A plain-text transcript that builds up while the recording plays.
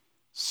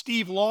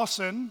Steve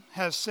Lawson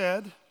has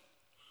said,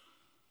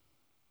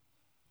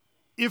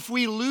 if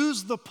we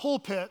lose the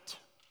pulpit,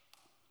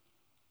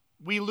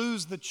 we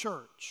lose the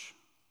church.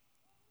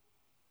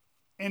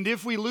 And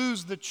if we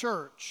lose the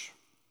church,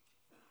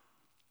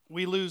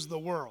 we lose the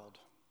world.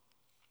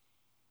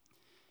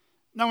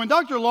 Now, when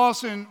Dr.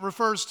 Lawson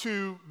refers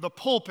to the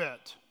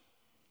pulpit,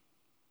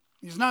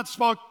 he's not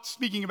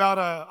speaking about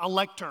a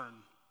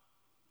lectern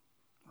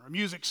or a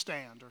music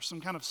stand or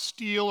some kind of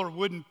steel or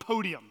wooden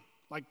podium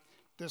like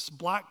this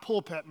black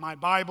pulpit my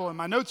Bible and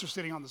my notes are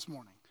sitting on this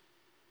morning.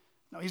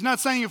 No, he's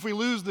not saying if we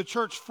lose the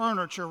church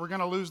furniture, we're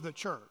going to lose the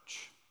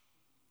church.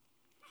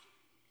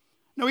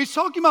 No, he's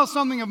talking about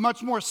something of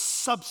much more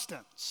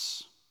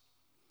substance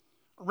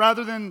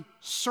rather than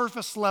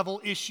surface level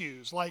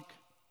issues like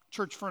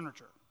church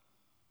furniture.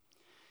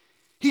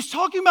 He's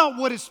talking about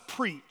what is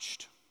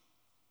preached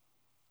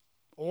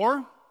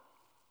or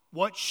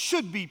what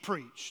should be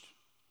preached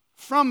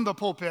from the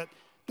pulpit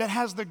that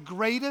has the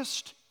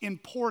greatest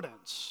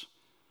importance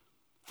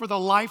for the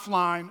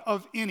lifeline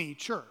of any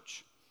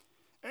church.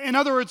 In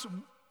other words,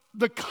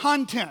 the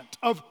content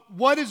of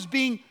what is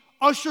being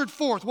ushered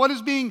forth, what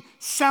is being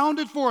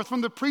sounded forth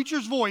from the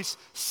preacher's voice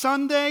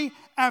Sunday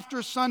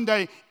after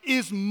Sunday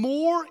is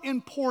more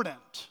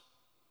important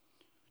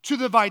to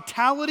the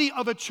vitality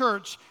of a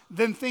church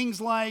than things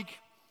like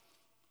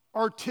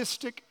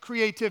artistic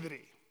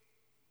creativity,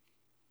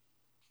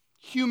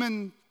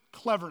 human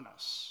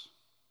cleverness.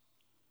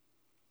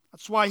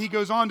 That's why he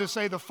goes on to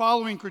say the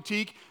following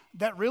critique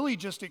that really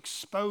just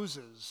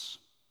exposes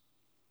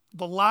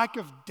the lack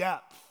of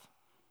depth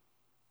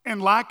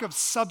and lack of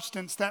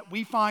substance that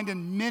we find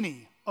in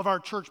many of our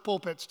church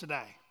pulpits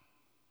today.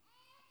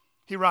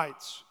 He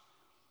writes,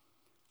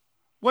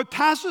 what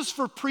passes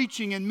for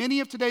preaching in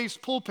many of today's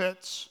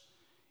pulpits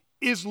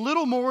is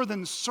little more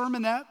than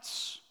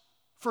sermonettes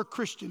for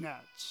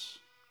Christianettes.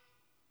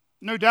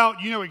 No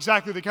doubt you know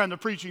exactly the kind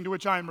of preaching to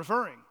which I am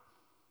referring.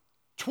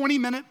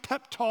 20-minute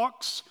pep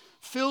talks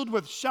filled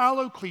with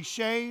shallow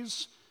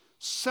cliches,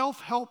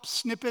 self-help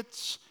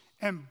snippets,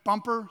 and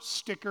bumper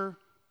sticker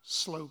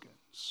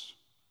slogans.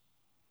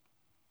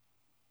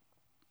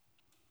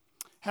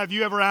 Have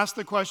you ever asked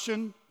the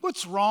question,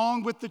 what's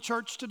wrong with the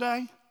church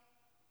today?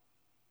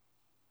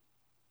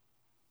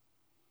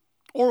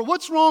 Or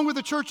what's wrong with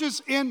the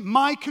churches in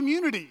my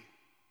community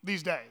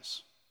these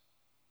days?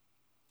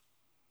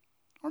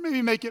 Or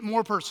maybe make it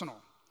more personal.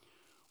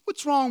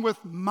 What's wrong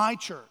with my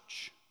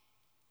church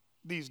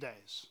these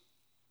days?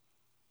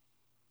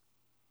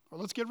 Or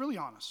let's get really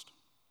honest.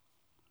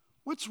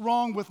 What's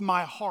wrong with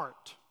my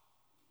heart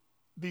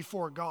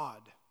before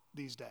God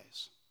these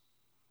days?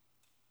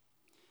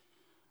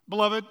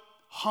 Beloved,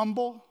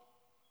 humble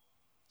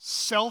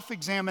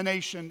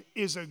self-examination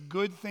is a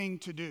good thing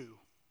to do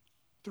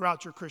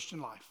throughout your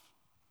Christian life.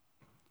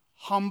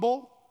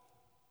 Humble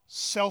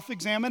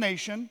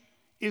self-examination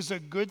is a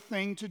good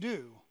thing to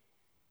do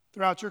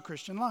throughout your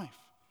Christian life.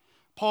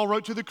 Paul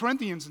wrote to the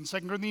Corinthians in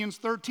 2 Corinthians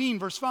 13,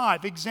 verse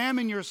 5,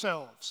 examine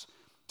yourselves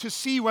to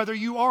see whether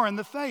you are in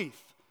the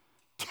faith.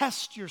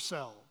 Test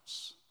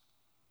yourselves.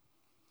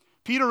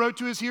 Peter wrote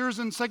to his hearers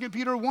in 2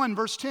 Peter 1,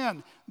 verse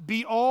 10,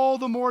 be all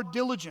the more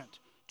diligent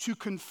to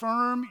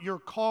confirm your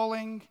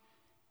calling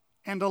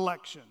and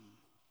election.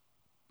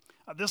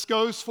 This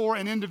goes for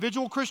an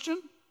individual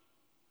Christian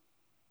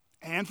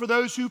and for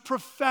those who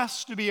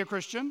profess to be a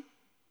Christian.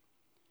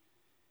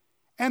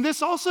 And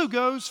this also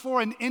goes for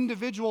an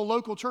individual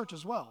local church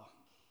as well.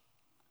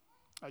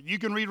 You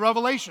can read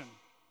Revelation,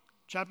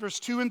 chapters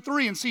 2 and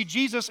 3, and see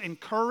Jesus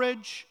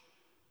encourage,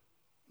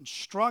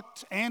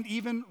 instruct, and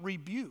even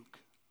rebuke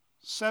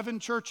 7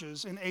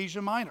 churches in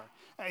Asia Minor.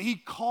 He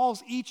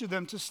calls each of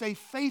them to stay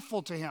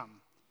faithful to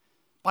him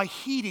by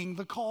heeding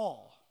the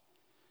call.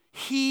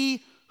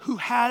 He who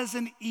has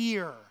an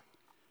ear,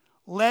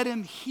 let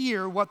him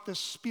hear what the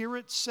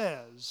Spirit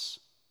says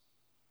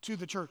to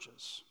the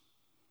churches.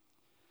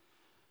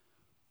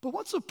 But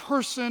once a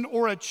person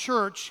or a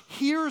church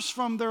hears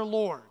from their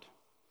Lord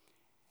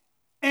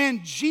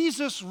and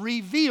Jesus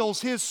reveals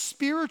his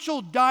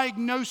spiritual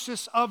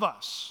diagnosis of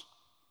us,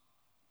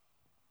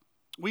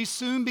 we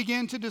soon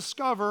begin to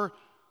discover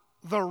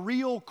the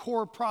real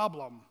core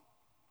problem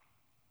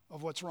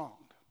of what's wrong.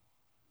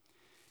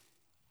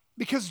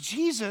 Because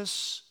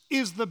Jesus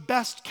is the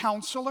best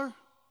counselor,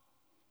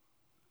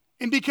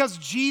 and because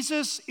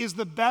Jesus is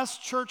the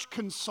best church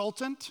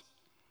consultant,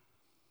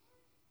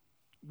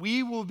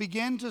 we will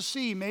begin to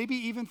see, maybe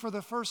even for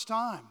the first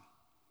time,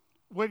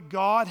 what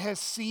God has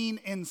seen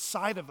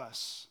inside of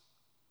us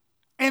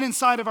and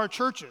inside of our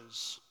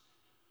churches,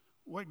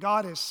 what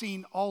God has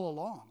seen all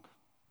along.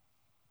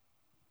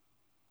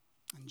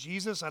 And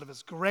Jesus, out of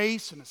his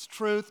grace and his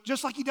truth,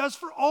 just like he does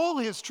for all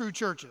his true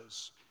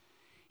churches,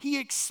 he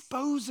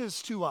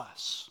exposes to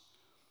us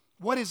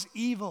what is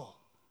evil,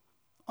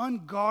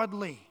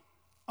 ungodly,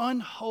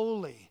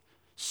 unholy,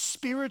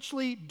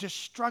 spiritually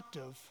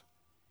destructive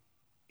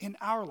in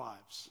our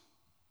lives.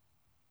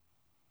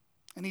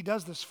 And he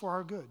does this for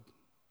our good.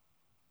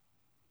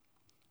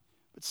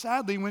 But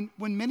sadly, when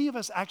many of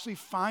us actually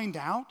find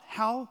out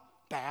how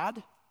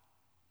bad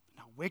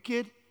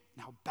wicked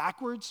and how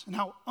backwards and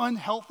how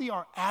unhealthy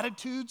our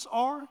attitudes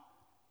are,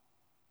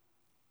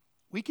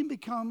 we can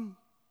become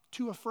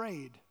too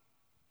afraid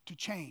to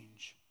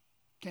change,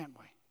 can't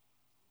we?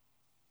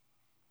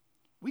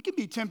 We can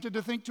be tempted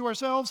to think to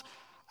ourselves,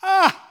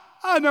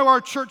 I know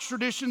our church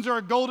traditions are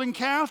a golden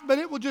calf, but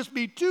it will just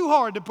be too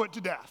hard to put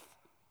to death.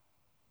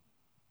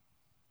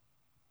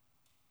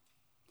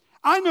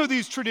 I know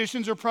these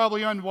traditions are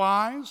probably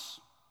unwise,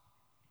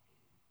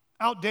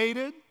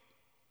 outdated,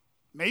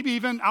 maybe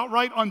even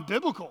outright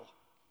unbiblical,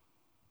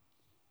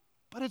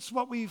 but it's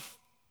what we've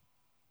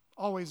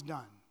always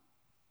done.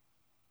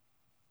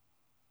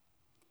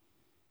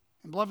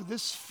 And beloved,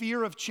 this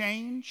fear of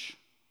change,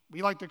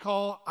 we like to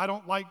call, I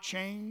don't like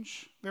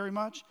change very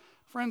much.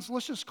 Friends,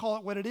 let's just call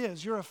it what it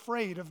is. You're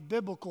afraid of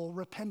biblical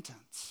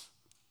repentance.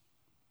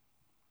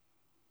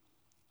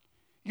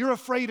 You're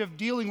afraid of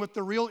dealing with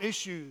the real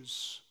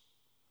issues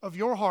of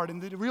your heart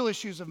and the real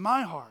issues of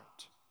my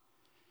heart.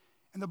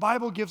 And the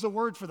Bible gives a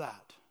word for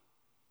that.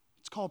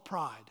 It's called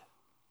pride.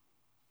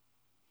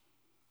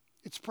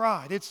 It's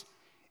pride.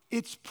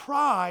 It's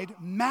pride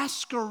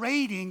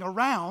masquerading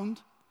around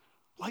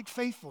like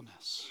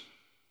faithfulness.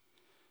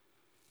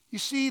 You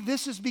see,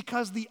 this is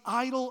because the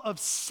idol of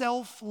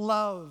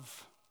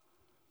self-love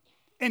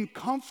and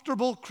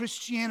comfortable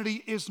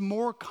Christianity is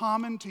more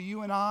common to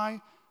you and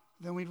I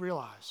than we'd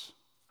realize.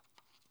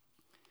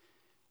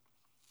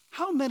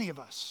 How many of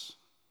us,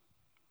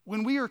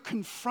 when we are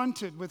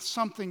confronted with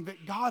something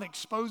that God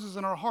exposes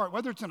in our heart,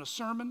 whether it's in a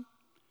sermon,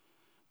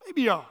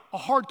 maybe a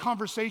hard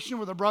conversation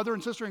with a brother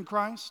and sister in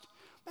Christ,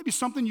 maybe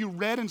something you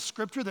read in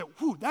Scripture that,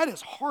 that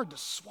is hard to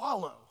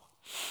swallow.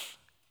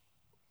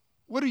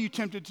 What are you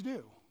tempted to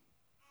do?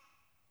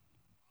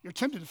 You're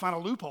tempted to find a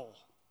loophole.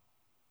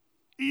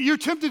 You're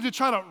tempted to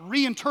try to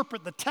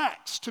reinterpret the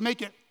text to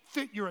make it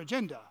fit your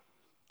agenda,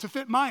 to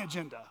fit my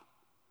agenda.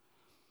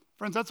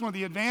 Friends, that's one of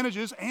the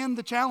advantages and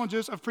the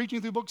challenges of preaching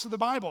through books of the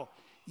Bible.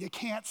 You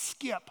can't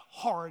skip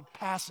hard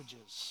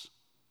passages.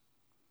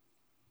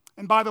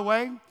 And by the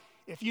way,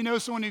 if you know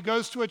someone who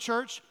goes to a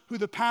church who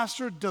the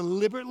pastor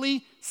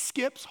deliberately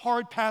skips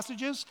hard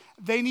passages,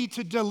 they need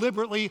to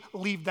deliberately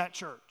leave that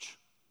church.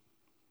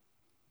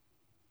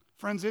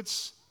 Friends,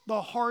 it's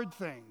the hard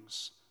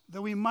things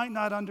that we might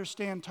not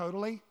understand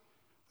totally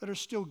that are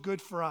still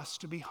good for us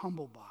to be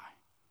humbled by.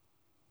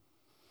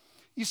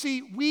 You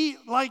see, we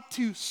like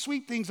to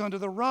sweep things under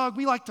the rug.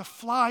 We like to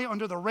fly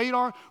under the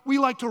radar. We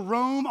like to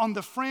roam on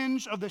the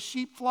fringe of the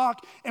sheep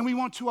flock, and we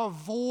want to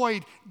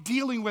avoid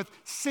dealing with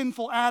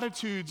sinful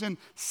attitudes and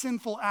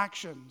sinful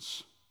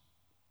actions.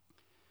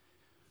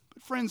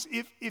 But friends,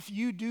 if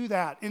you do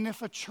that, and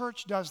if a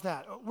church does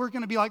that, we're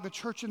going to be like the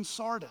church in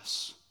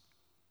Sardis.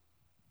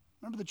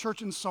 Remember the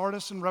church in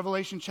Sardis in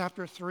Revelation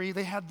chapter 3?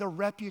 They had the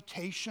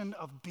reputation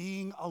of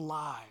being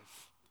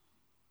alive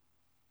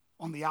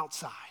on the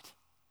outside,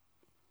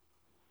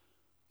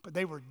 but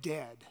they were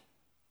dead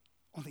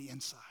on the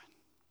inside.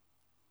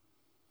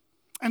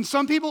 And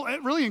some people,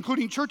 really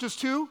including churches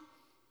too,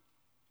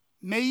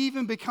 may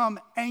even become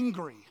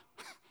angry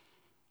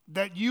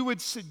that you would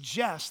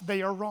suggest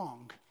they are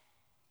wrong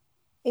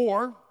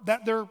or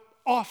that they're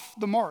off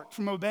the mark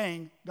from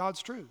obeying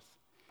God's truth.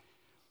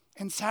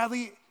 And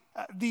sadly,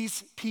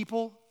 these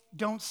people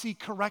don't see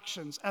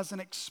corrections as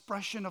an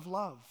expression of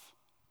love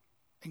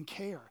and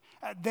care.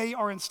 They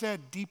are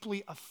instead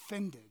deeply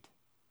offended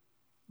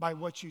by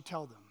what you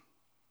tell them.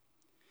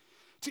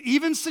 To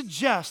even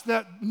suggest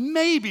that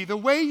maybe the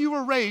way you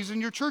were raised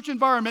in your church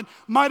environment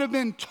might have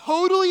been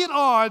totally at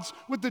odds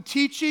with the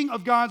teaching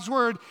of God's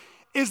word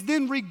is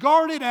then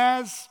regarded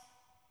as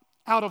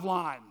out of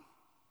line,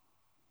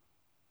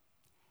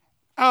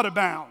 out of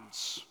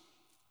bounds,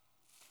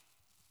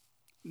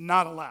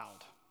 not allowed.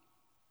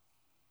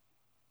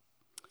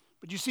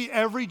 But you see,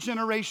 every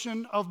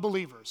generation of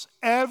believers,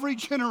 every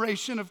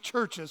generation of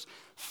churches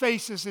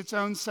faces its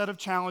own set of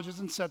challenges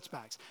and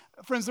setbacks.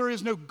 Friends, there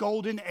is no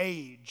golden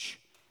age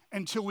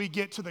until we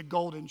get to the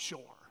golden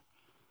shore.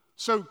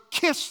 So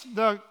kiss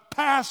the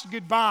past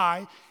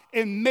goodbye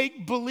and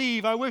make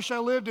believe, I wish I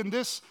lived in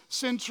this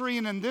century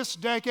and in this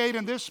decade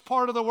and this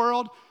part of the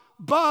world.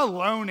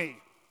 Baloney.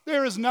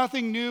 There is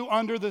nothing new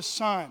under the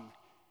sun.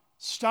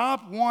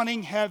 Stop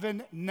wanting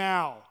heaven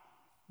now.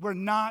 We're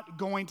not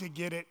going to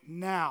get it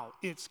now.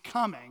 It's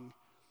coming,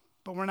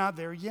 but we're not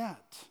there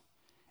yet.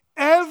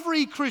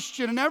 Every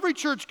Christian and every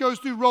church goes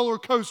through roller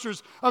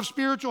coasters of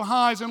spiritual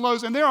highs and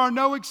lows, and there are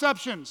no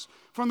exceptions,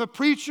 from the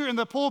preacher in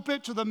the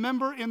pulpit to the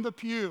member in the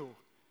pew.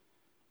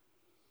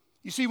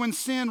 You see, when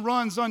sin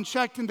runs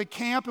unchecked into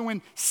camp and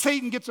when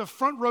Satan gets a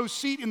front row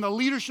seat in the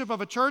leadership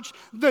of a church,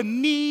 the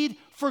need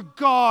for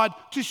God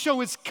to show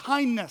his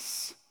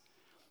kindness,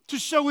 to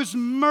show his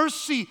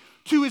mercy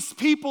to his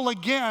people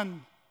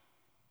again,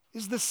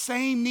 is the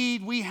same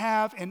need we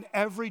have in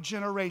every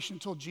generation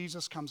until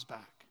Jesus comes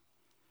back.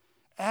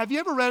 Have you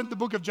ever read the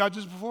book of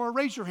Judges before?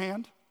 Raise your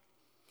hand.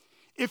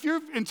 If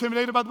you're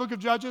intimidated by the book of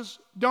Judges,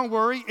 don't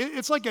worry.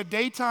 It's like a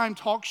daytime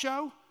talk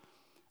show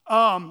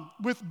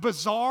with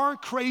bizarre,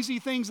 crazy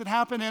things that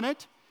happen in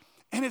it,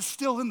 and it's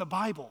still in the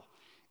Bible.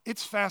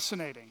 It's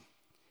fascinating.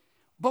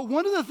 But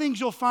one of the things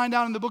you'll find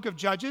out in the book of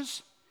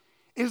Judges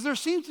is there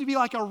seems to be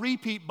like a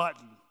repeat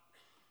button.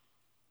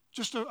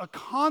 Just a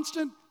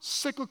constant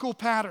cyclical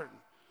pattern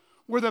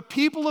where the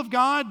people of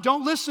God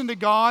don't listen to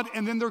God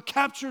and then they're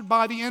captured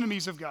by the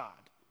enemies of God.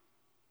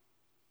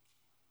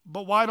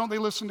 But why don't they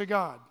listen to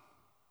God?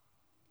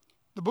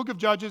 The book of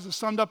Judges is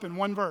summed up in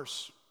one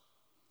verse.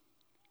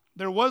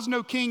 There was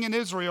no king in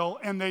Israel,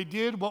 and they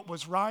did what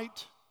was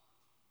right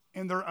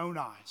in their own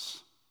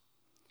eyes.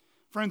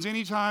 Friends,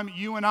 anytime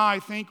you and I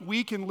think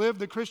we can live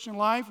the Christian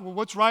life with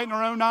what's right in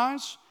our own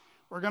eyes,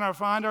 we're going to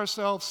find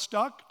ourselves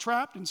stuck,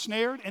 trapped,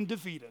 ensnared, and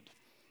defeated.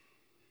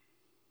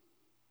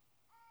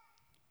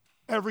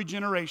 Every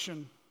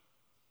generation,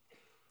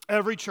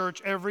 every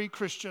church, every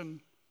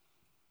Christian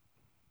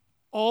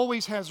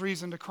always has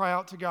reason to cry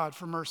out to God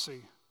for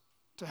mercy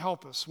to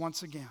help us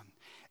once again.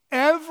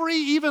 Every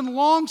even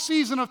long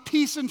season of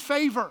peace and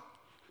favor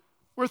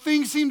where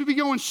things seem to be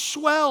going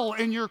swell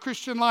in your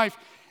Christian life,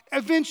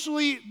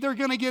 eventually they're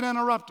going to get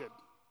interrupted.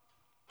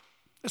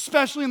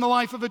 Especially in the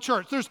life of a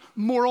church. There's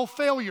moral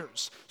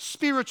failures,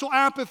 spiritual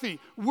apathy,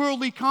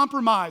 worldly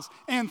compromise,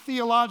 and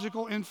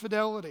theological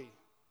infidelity.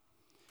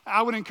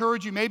 I would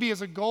encourage you, maybe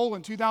as a goal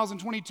in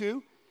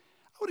 2022,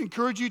 I would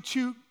encourage you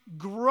to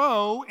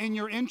grow in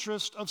your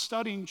interest of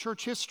studying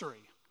church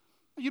history.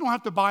 You don't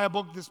have to buy a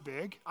book this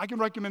big. I can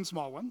recommend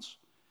small ones.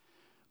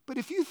 But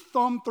if you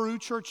thumb through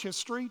church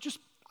history,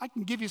 I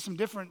can give you some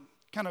different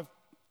kind of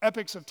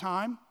epochs of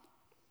time.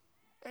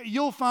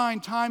 You'll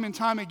find time and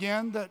time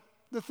again that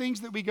the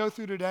things that we go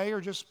through today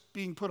are just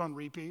being put on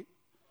repeat.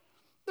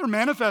 They're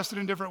manifested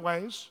in different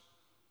ways.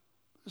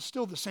 It's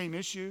still the same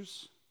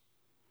issues.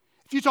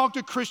 If you talk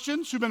to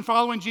Christians who've been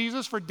following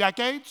Jesus for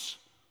decades,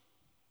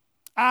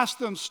 ask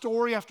them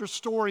story after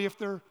story if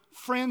their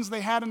friends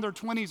they had in their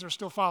 20s are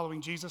still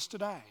following Jesus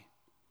today.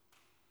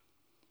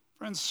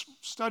 Friends,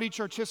 study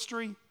church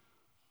history,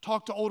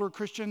 talk to older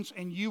Christians,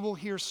 and you will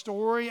hear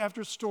story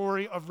after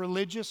story of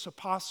religious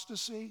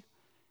apostasy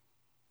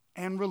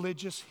and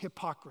religious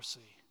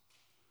hypocrisy.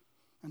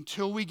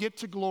 Until we get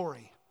to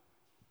glory,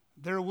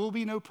 there will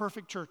be no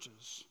perfect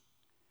churches.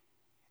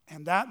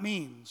 And that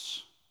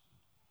means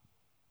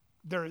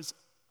there is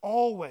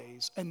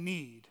always a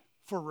need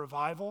for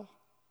revival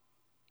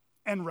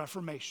and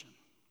reformation.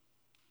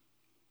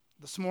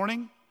 This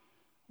morning,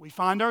 we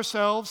find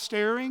ourselves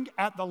staring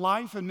at the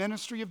life and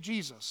ministry of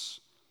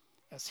Jesus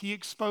as he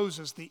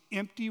exposes the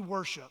empty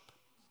worship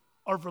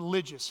of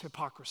religious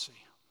hypocrisy.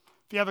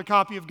 If you have a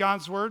copy of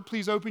God's Word,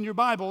 please open your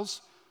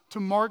Bibles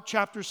to Mark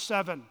chapter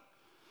 7.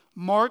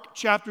 Mark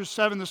chapter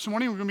 7. This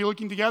morning, we're going to be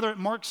looking together at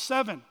Mark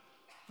 7,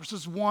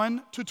 verses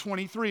 1 to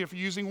 23. If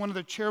you're using one of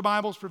the chair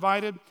Bibles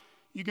provided,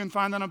 you can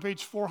find that on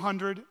page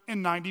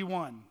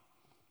 491.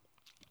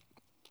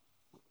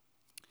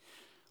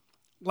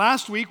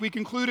 Last week, we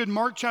concluded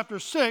Mark chapter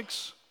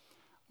 6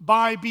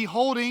 by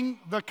beholding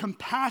the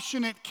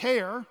compassionate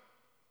care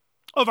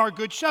of our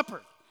Good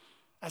Shepherd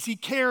as he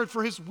cared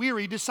for his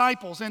weary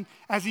disciples and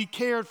as he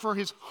cared for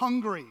his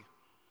hungry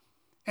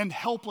and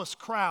helpless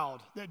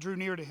crowd that drew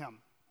near to him.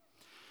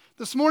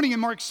 This morning in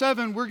Mark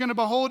 7, we're going to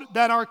behold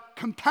that our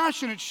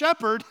compassionate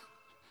shepherd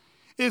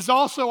is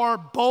also our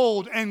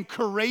bold and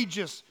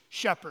courageous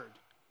shepherd.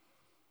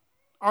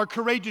 Our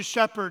courageous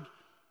shepherd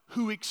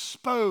who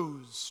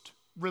exposed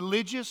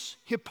religious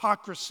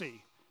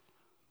hypocrisy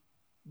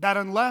that,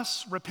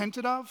 unless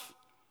repented of,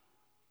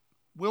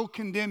 will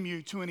condemn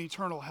you to an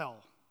eternal hell.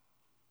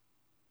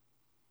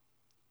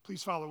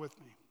 Please follow with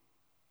me.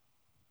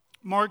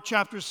 Mark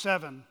chapter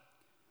 7,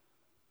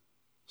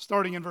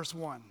 starting in verse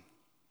 1.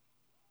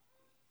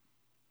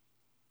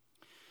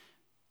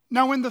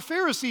 Now when the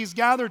Pharisees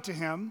gathered to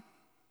him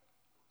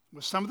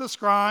with some of the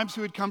scribes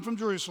who had come from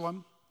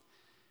Jerusalem,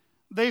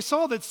 they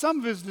saw that some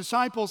of his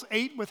disciples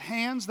ate with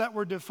hands that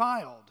were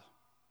defiled,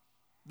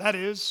 that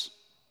is,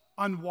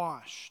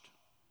 unwashed.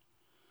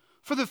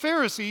 For the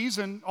Pharisees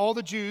and all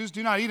the Jews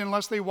do not eat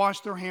unless they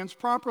wash their hands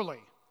properly,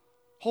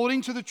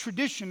 holding to the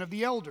tradition of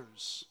the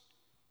elders.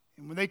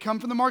 And when they come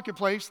from the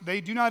marketplace,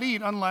 they do not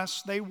eat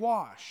unless they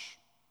wash.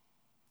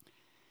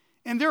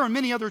 And there are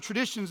many other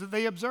traditions that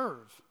they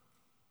observe,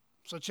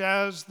 such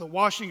as the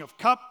washing of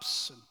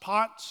cups and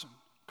pots and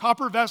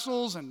copper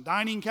vessels and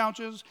dining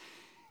couches.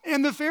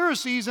 And the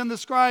Pharisees and the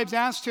scribes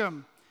asked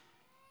him,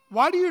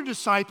 "Why do your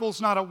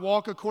disciples not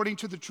walk according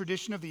to the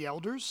tradition of the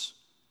elders,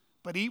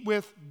 but eat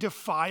with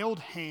defiled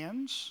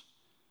hands?"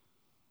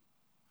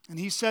 And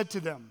he said to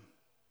them,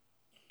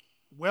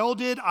 "Well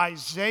did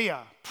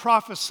Isaiah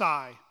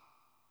prophesy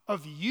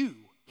of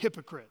you,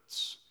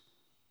 hypocrites,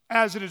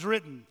 as it is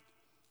written,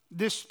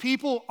 'This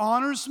people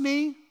honors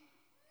me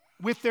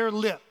with their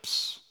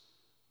lips,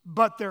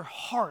 but their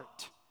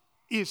heart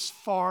is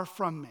far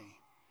from me.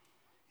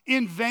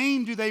 In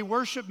vain do they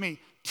worship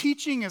me,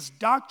 teaching as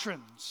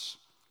doctrines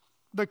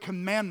the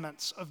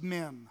commandments of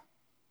men.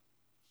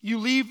 You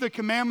leave the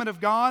commandment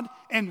of God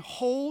and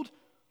hold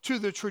to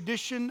the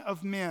tradition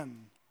of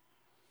men.'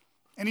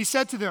 And he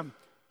said to them,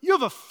 'You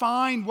have a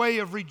fine way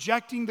of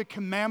rejecting the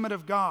commandment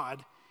of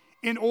God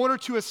in order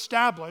to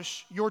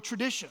establish your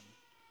tradition.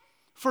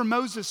 For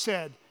Moses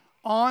said,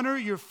 honor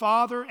your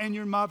father and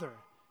your mother,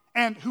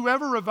 and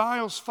whoever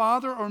reviles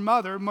father or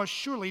mother must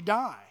surely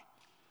die.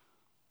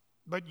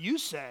 But you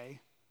say,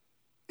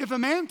 if a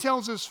man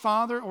tells his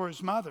father or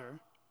his mother,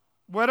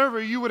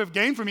 whatever you would have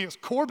gained from me is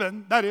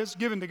Corban, that is,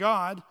 given to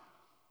God,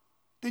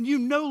 then you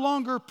no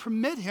longer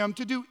permit him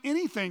to do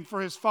anything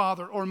for his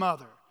father or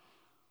mother,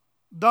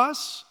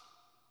 thus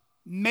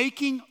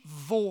making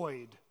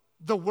void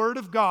the word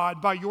of God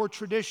by your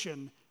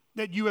tradition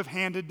that you have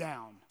handed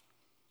down.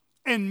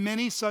 And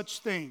many such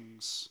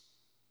things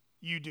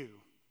you do.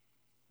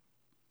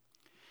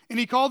 And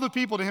he called the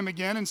people to him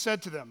again and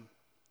said to them,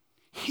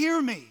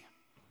 hear me,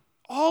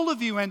 all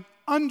of you, and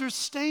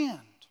understand.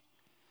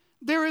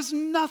 There is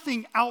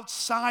nothing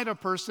outside a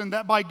person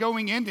that by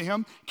going into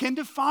him can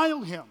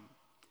defile him.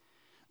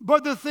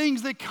 But the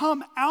things that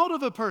come out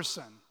of a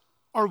person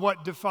are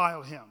what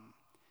defile him.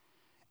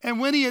 And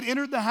when he had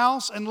entered the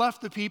house and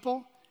left the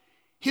people,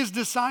 his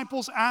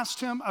disciples asked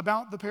him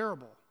about the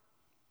parable.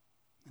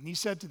 And he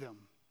said to them,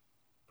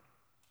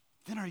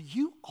 then are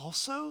you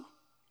also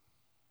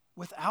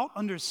without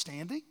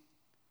understanding?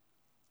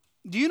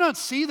 Do you not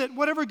see that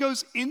whatever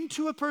goes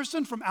into a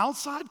person from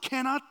outside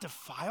cannot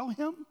defile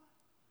him,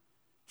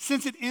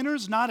 since it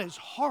enters not his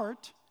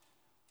heart,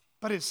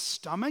 but his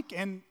stomach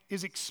and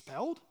is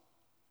expelled?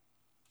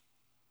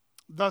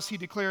 Thus he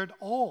declared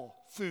all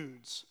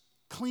foods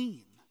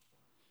clean.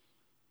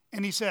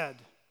 And he said,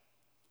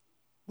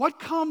 what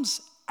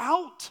comes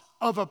out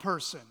of a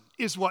person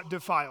is what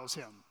defiles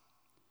him.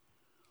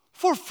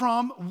 For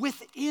from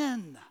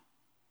within,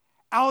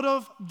 out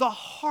of the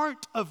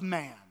heart of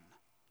man,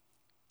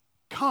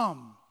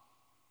 come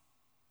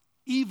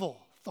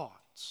evil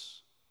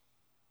thoughts,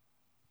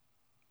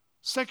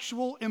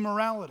 sexual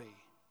immorality,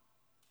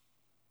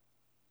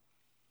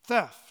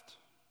 theft,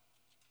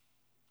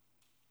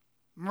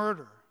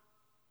 murder,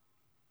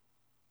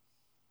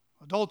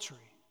 adultery,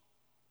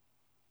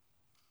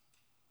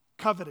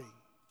 coveting,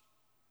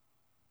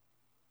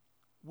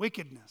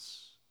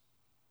 wickedness,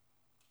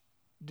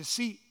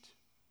 deceit,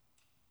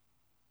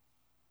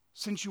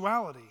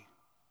 sensuality,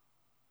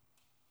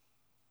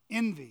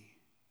 envy,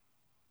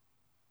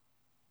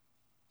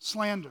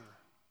 slander,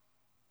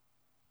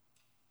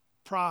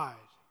 pride,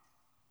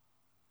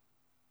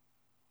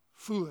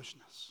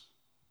 foolishness.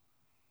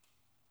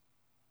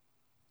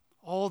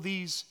 All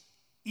these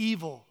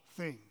evil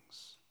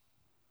things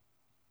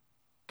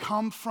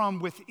come from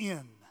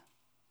within,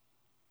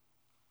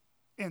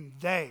 and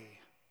they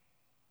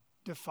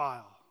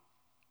defile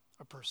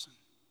a person.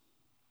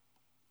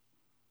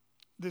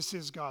 This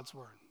is God's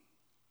word.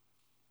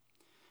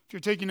 If you're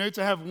taking notes,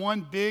 I have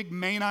one big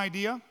main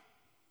idea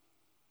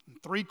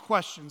and 3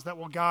 questions that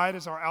will guide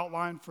as our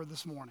outline for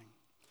this morning.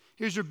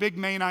 Here's your big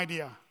main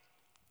idea.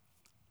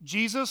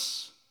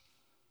 Jesus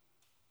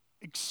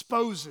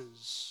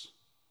exposes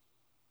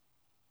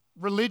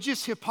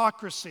religious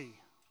hypocrisy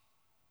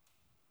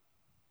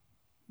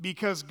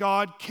because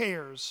God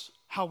cares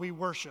how we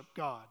worship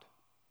God.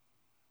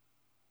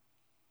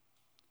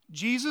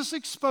 Jesus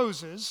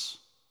exposes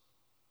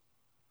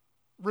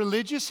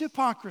religious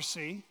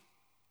hypocrisy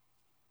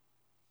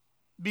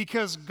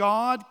because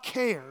God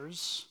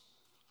cares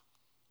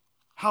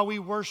how we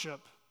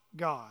worship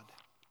God.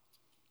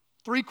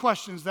 3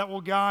 questions that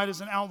will guide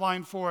as an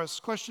outline for us.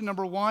 Question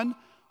number 1,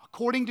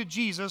 according to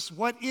Jesus,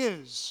 what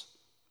is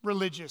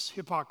religious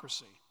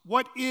hypocrisy?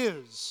 What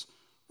is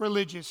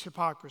religious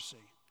hypocrisy?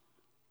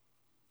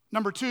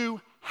 Number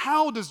 2,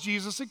 how does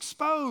Jesus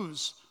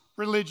expose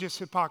religious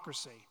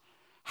hypocrisy?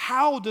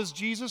 How does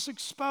Jesus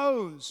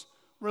expose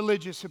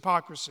religious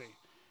hypocrisy?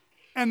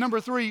 And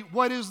number 3,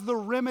 what is the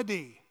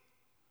remedy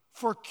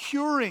for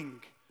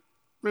curing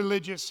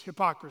religious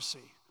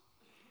hypocrisy?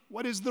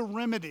 What is the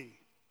remedy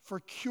for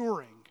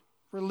curing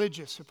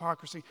religious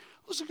hypocrisy?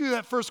 Let's look at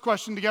that first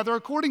question together.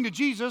 According to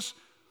Jesus,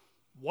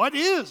 what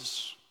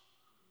is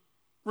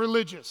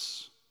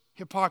religious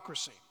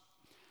hypocrisy?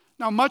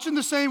 Now, much in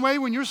the same way,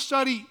 when you're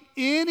studying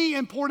any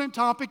important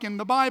topic in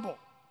the Bible,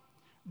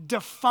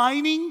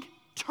 defining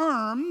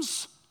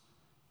terms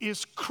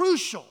is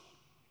crucial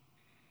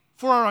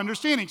for our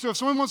understanding. So if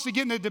someone wants to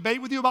get in a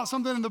debate with you about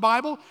something in the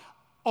Bible,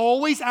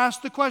 always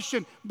ask the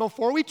question,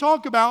 before we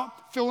talk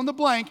about fill in the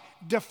blank,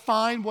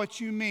 define what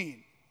you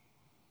mean.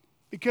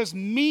 Because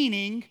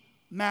meaning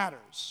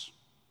matters.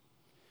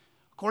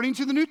 According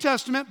to the New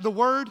Testament, the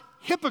word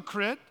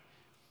hypocrite,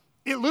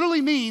 it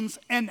literally means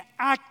an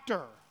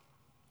actor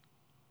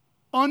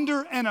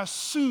under an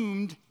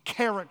assumed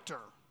character.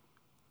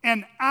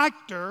 An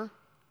actor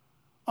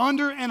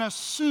under an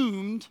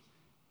assumed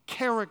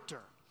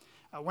character.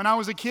 When I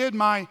was a kid,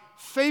 my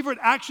favorite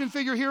action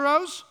figure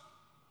heroes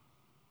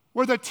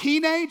were the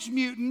Teenage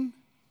Mutant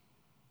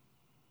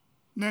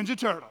Ninja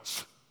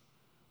Turtles.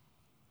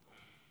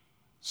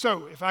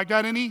 So, if I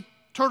got any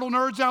turtle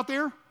nerds out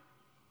there,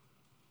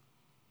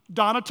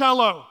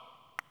 Donatello,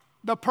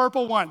 the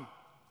purple one,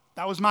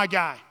 that was my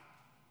guy.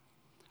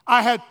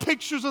 I had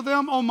pictures of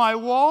them on my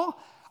wall.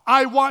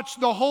 I watched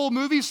the whole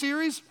movie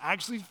series. I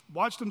actually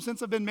watched them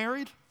since I've been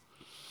married.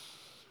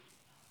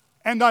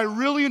 And I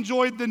really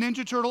enjoyed the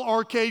Ninja Turtle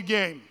arcade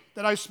game.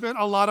 that I spent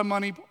a lot of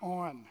money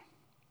on.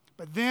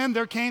 But then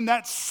there came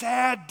that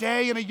sad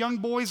day in a young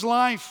boy's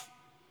life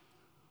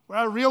where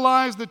I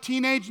realized the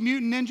Teenage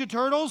Mutant Ninja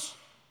Turtles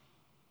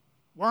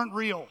weren't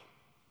real.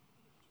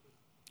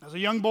 As a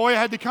young boy, I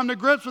had to come to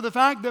grips with the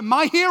fact that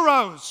my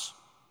heroes,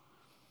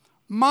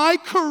 my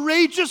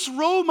courageous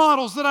role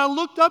models that I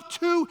looked up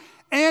to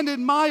and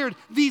admired,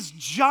 these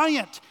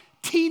giant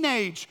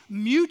teenage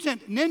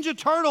mutant Ninja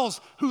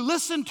Turtles who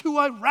listen to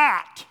a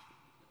rat,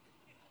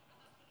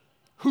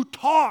 who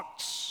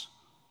talks,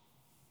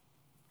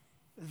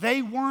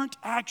 they weren't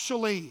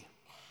actually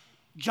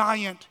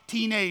giant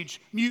teenage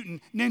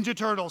mutant Ninja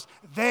Turtles.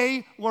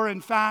 They were,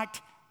 in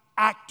fact,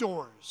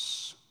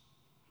 actors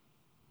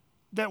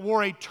that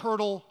wore a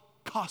turtle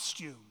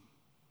costume.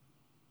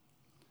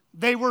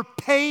 They were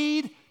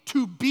paid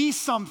to be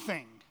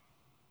something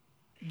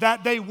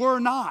that they were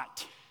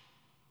not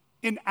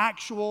in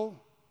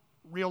actual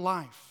real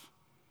life.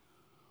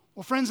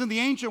 Well, friends, in the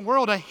ancient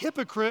world, a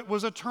hypocrite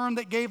was a term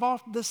that gave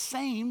off the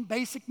same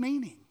basic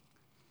meaning.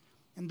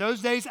 In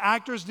those days,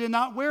 actors did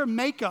not wear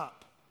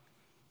makeup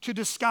to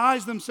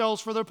disguise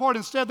themselves for their part.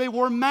 Instead, they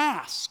wore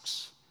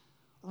masks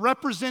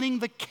representing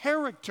the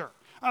character.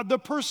 The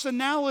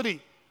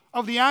personality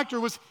of the actor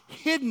was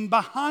hidden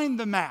behind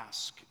the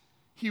mask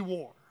he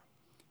wore.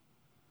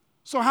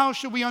 So how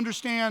should we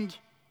understand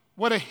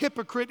what a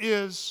hypocrite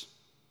is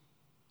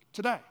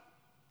today?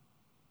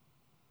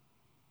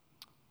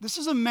 This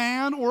is a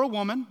man or a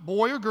woman,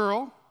 boy or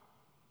girl,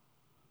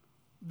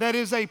 that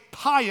is a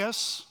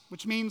pious,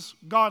 which means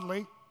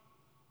godly,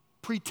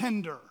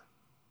 pretender.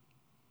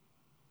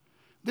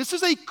 This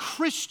is a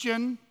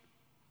Christian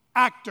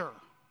actor,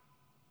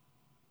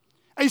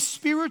 a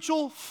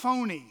spiritual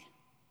phony,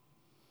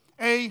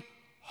 a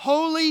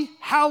holy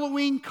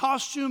Halloween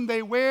costume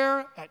they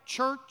wear at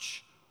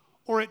church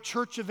or at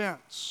church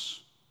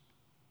events.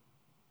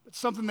 It's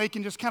something they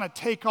can just kind of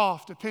take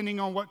off depending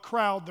on what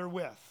crowd they're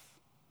with.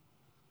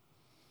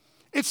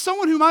 It's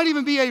someone who might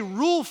even be a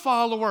rule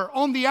follower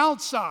on the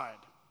outside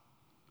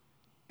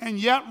and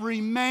yet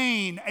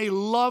remain a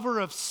lover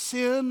of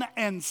sin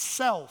and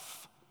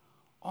self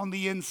on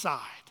the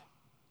inside.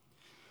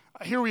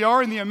 Here we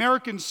are in the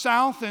American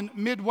South and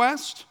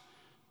Midwest.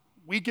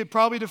 We could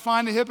probably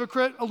define a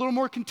hypocrite a little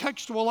more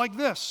contextual like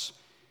this.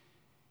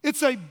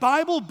 It's a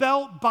Bible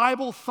Belt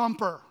Bible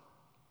thumper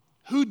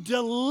who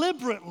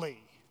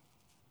deliberately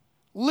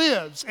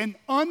lives an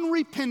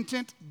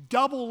unrepentant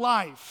double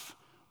life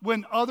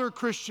when other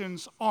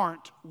Christians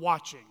aren't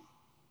watching.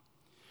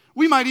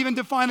 We might even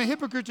define a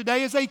hypocrite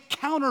today as a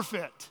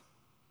counterfeit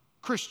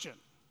Christian,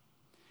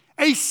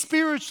 a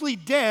spiritually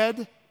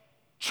dead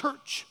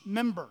church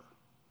member,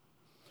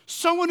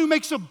 someone who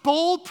makes a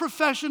bold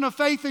profession of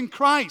faith in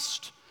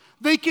Christ.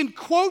 They can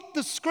quote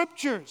the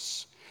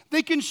scriptures.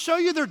 They can show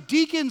you their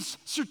deacon's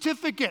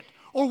certificate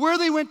or where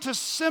they went to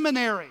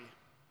seminary.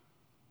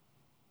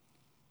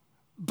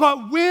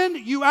 But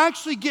when you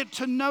actually get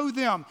to know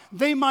them,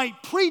 they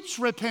might preach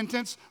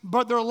repentance,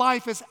 but their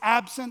life is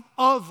absent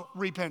of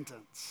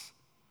repentance.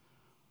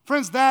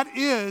 Friends, that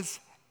is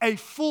a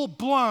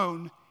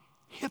full-blown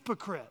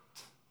hypocrite.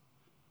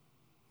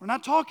 We're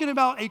not talking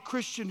about a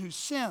Christian who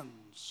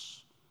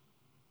sins.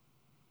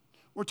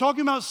 We're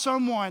talking about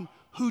someone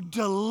who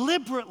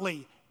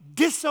deliberately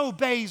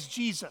disobeys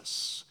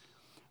Jesus,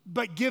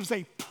 but gives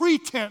a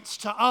pretense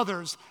to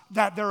others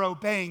that they're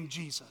obeying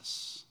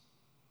Jesus.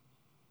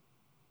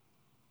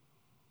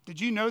 Did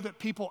you know that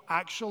people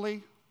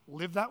actually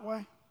live that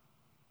way?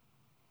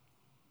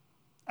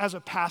 As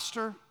a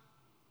pastor,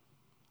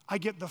 I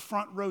get the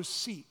front row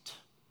seat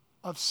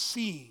of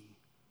seeing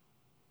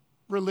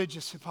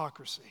religious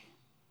hypocrisy.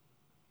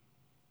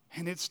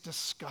 And it's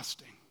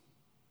disgusting.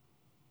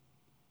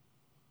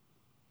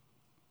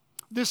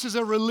 This is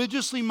a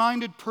religiously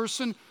minded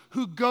person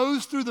who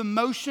goes through the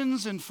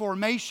motions and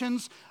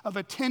formations of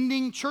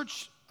attending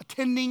church,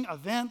 attending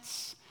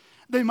events.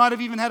 They might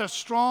have even had a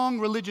strong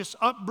religious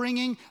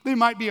upbringing. They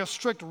might be a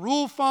strict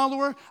rule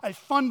follower, a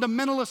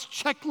fundamentalist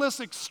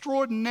checklist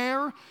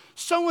extraordinaire,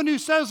 someone who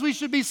says we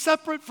should be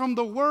separate from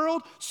the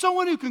world,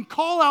 someone who can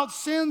call out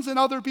sins in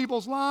other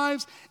people's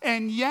lives,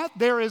 and yet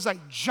there is a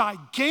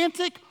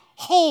gigantic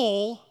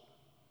hole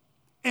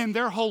in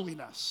their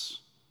holiness.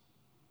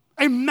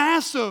 A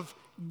massive,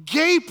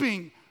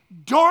 gaping,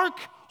 dark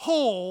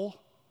hole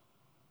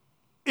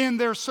in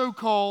their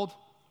so-called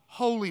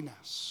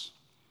holiness.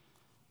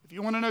 If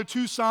you want to know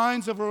two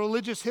signs of a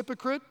religious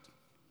hypocrite,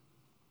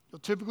 you'll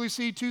typically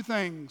see two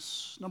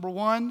things. Number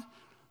one,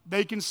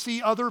 they can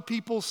see other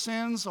people's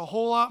sins a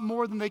whole lot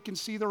more than they can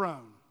see their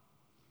own.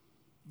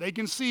 They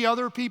can see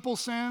other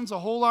people's sins a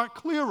whole lot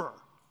clearer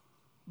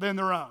than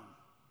their own.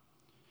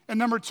 And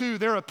number two,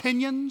 their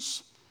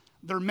opinions,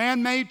 their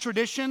man-made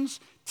traditions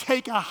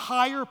take a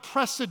higher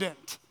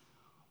precedent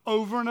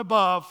over and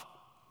above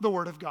the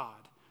Word of God.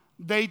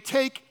 They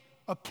take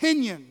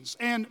opinions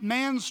and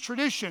man's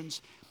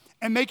traditions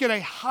and make it a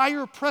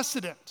higher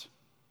precedent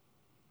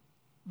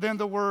than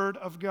the Word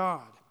of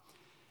God.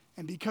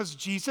 And because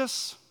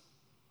Jesus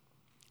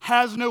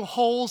has no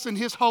holes in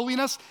his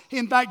holiness.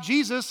 In fact,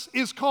 Jesus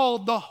is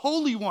called the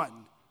Holy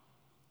One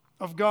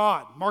of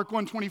God. Mark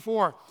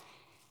 1:24.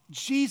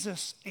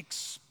 Jesus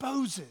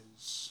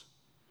exposes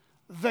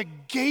the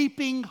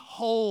gaping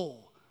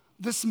hole,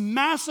 this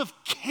massive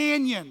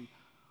canyon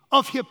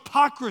of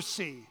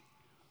hypocrisy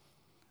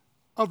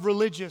of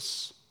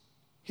religious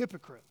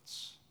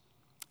hypocrites.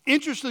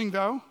 Interesting,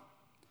 though,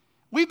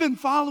 we've been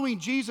following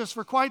Jesus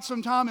for quite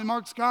some time in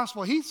Mark's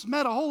gospel. He's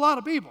met a whole lot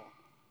of people.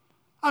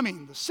 I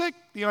mean, the sick,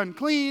 the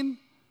unclean,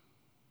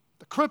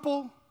 the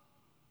cripple,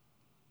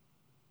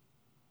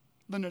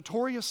 the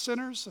notorious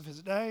sinners of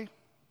his day.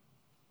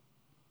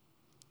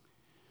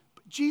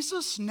 But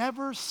Jesus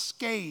never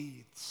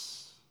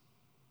scathes.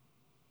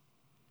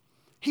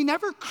 He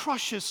never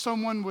crushes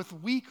someone with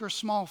weak or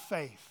small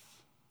faith.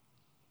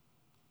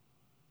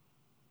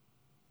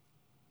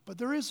 But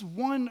there is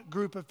one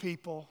group of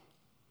people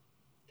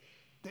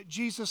that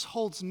Jesus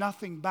holds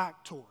nothing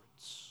back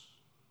towards.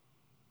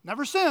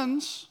 Never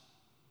sins,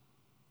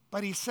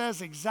 but he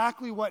says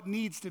exactly what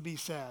needs to be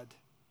said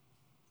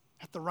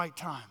at the right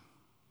time.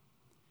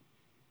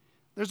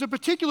 There's a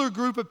particular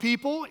group of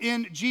people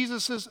in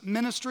Jesus'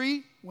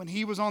 ministry when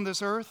he was on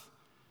this earth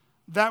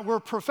that were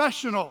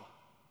professional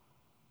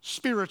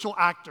spiritual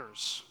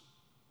actors.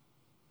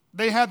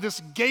 They had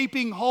this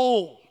gaping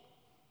hole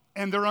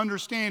in their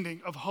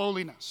understanding of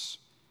holiness.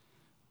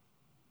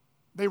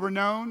 They were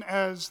known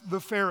as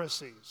the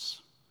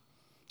Pharisees.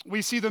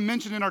 We see them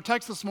mentioned in our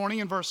text this morning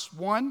in verse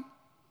 1,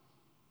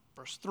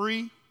 verse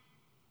 3,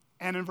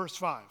 and in verse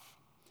 5.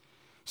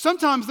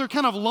 Sometimes they're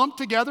kind of lumped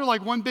together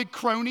like one big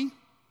crony,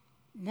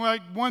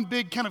 like one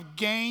big kind of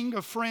gang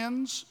of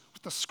friends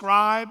with the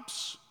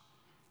scribes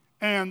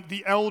and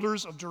the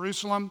elders of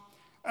Jerusalem.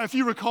 If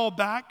you recall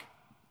back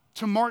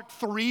to Mark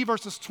 3,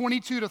 verses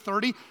 22 to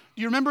 30, do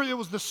you remember it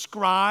was the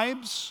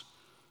scribes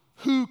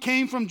who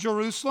came from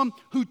Jerusalem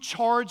who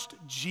charged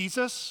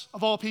Jesus,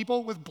 of all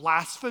people, with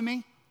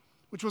blasphemy,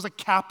 which was a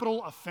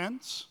capital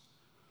offense?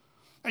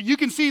 And you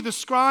can see the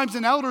scribes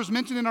and elders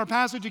mentioned in our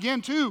passage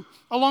again too,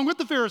 along with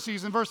the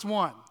Pharisees in verse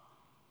 1,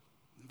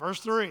 verse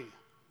 3,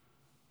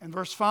 and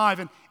verse 5.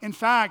 And in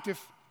fact,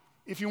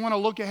 if you want to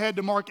look ahead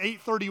to Mark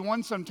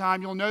 8:31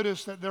 sometime, you'll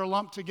notice that they're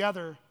lumped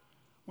together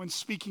when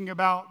speaking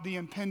about the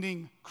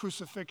impending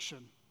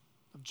crucifixion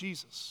of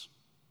Jesus.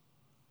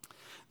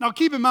 Now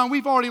keep in mind,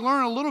 we've already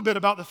learned a little bit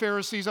about the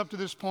Pharisees up to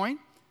this point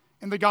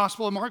in the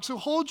Gospel of Mark. So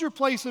hold your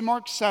place in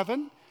Mark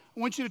 7. I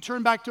want you to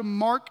turn back to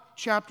Mark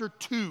chapter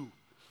 2.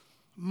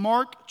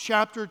 Mark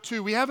chapter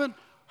 2. We haven't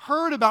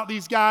heard about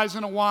these guys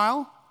in a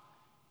while,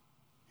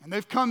 and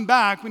they've come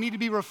back. We need to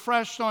be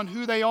refreshed on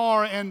who they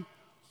are and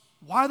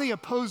why they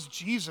oppose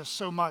Jesus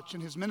so much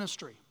in his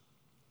ministry.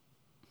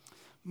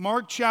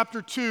 Mark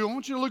chapter 2. I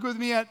want you to look with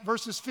me at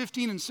verses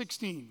 15 and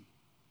 16.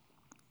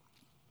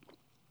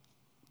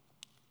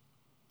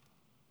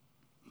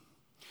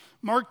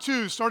 Mark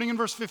 2, starting in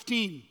verse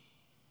 15.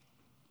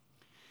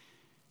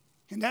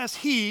 And as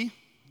he,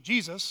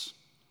 Jesus,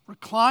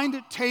 reclined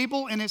at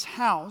table in his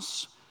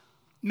house,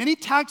 many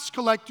tax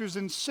collectors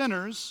and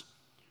sinners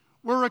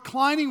were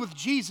reclining with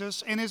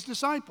Jesus and his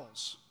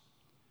disciples,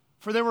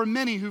 for there were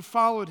many who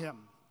followed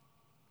him.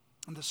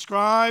 And the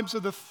scribes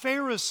of the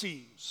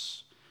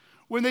Pharisees,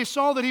 when they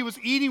saw that he was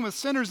eating with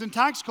sinners and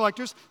tax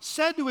collectors,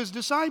 said to his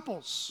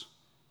disciples,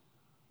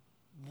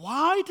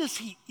 "Why does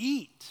he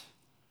eat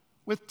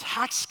with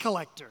tax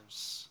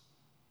collectors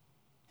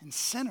and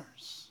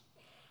sinners?"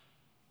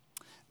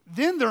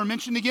 Then they're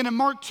mentioned again in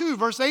Mark 2,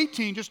 verse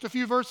 18, just a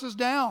few verses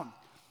down,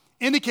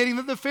 indicating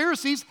that the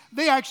Pharisees,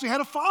 they actually had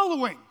a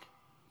following.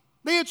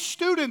 They had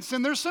students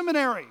in their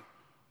seminary.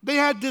 They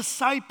had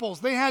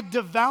disciples. They had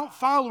devout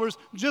followers,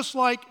 just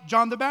like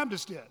John the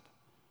Baptist did,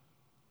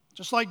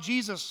 just like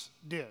Jesus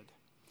did.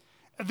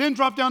 And then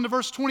drop down to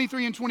verse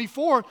 23 and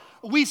 24,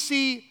 we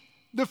see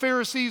the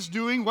Pharisees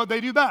doing what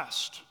they do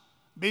best,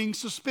 being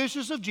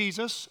suspicious of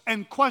Jesus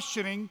and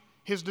questioning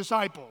his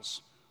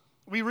disciples.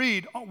 We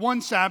read, one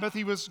Sabbath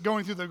he was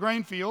going through the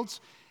grain fields,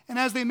 and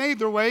as they made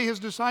their way, his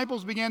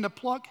disciples began to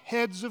pluck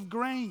heads of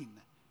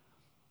grain.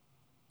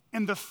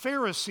 And the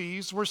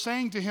Pharisees were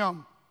saying to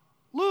him,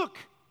 "Look,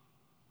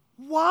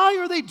 why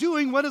are they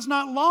doing what is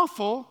not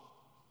lawful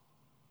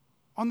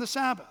on the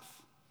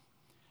Sabbath?"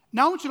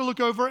 Now I want you to look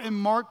over in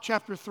Mark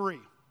chapter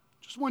 3,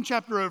 just one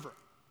chapter over.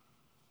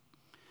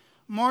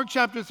 Mark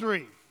chapter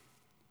 3.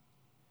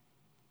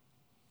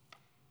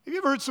 Have you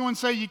ever heard someone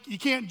say, you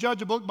can't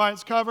judge a book by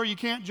its cover, you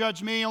can't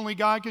judge me, only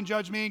God can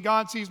judge me,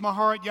 God sees my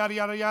heart, yada,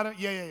 yada, yada?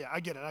 Yeah,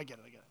 I get it.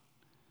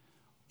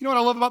 You know what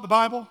I love about the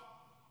Bible?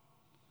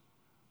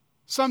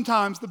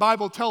 Sometimes the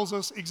Bible tells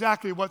us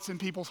exactly what's in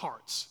people's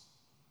hearts.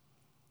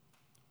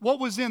 What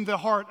was in the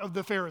heart of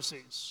the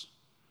Pharisees?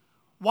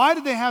 Why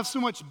did they have so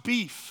much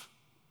beef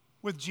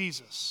with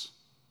Jesus?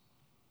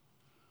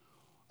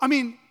 I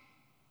mean,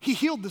 he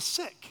healed the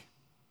sick.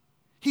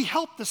 He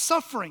helped the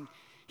suffering.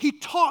 He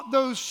taught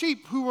those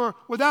sheep who were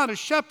without a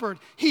shepherd.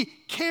 He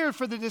cared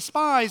for the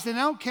despised and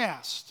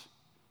outcast.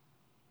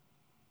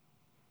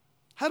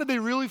 How did they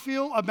really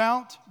feel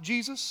about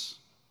Jesus?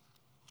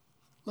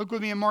 Look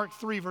with me in Mark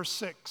 3, verse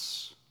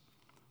 6.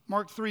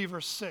 Mark 3,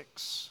 verse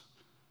 6.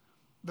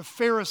 The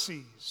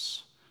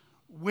Pharisees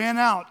went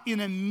out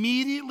and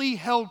immediately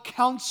held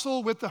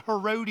counsel with the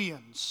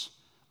Herodians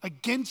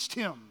against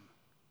him,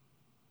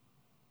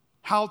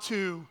 how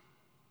to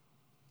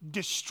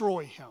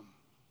destroy him.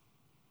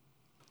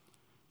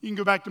 You can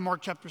go back to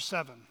Mark chapter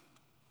 7.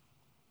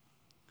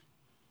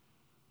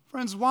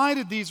 Friends, why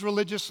did these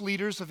religious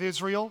leaders of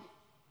Israel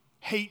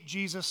hate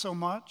Jesus so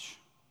much?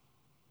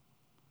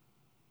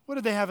 What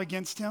did they have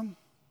against him?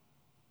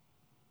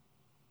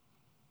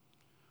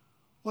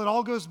 Well, it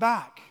all goes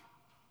back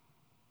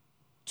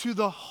to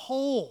the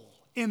hole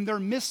in their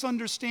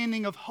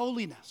misunderstanding of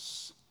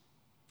holiness,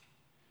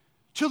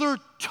 to their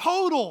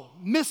total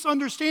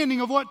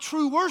misunderstanding of what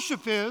true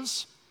worship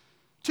is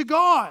to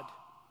God.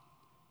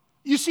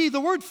 You see,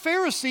 the word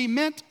Pharisee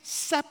meant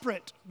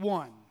separate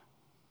one,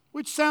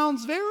 which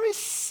sounds very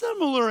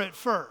similar at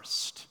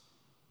first,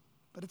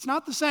 but it's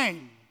not the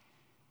same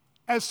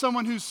as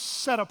someone who's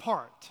set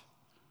apart.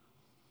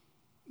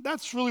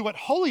 That's really what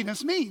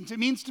holiness means. It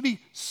means to be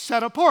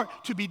set apart,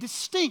 to be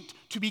distinct,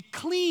 to be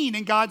clean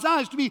in God's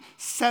eyes, to be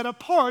set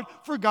apart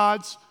for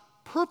God's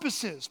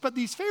purposes. But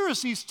these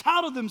Pharisees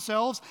touted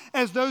themselves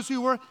as those who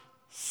were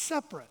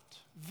separate.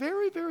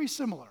 Very, very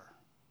similar.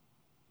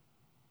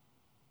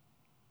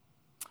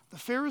 The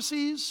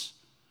Pharisees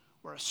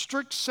were a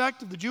strict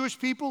sect of the Jewish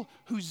people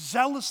who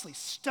zealously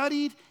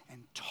studied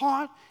and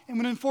taught and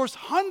would enforce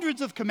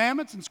hundreds of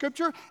commandments in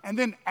Scripture and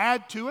then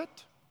add to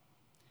it.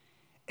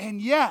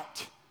 And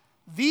yet,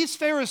 these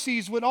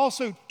Pharisees would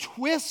also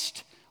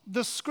twist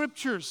the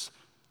Scriptures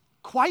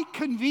quite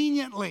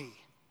conveniently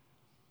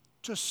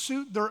to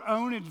suit their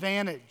own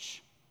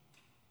advantage,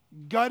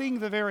 gutting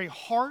the very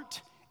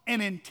heart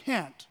and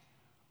intent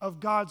of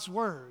God's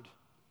Word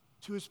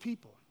to His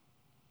people.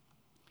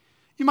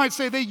 You might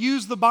say they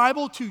use the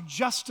Bible to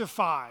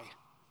justify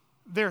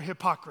their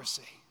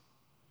hypocrisy.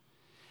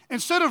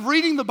 Instead of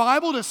reading the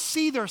Bible to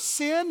see their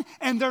sin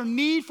and their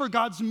need for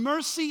God's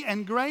mercy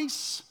and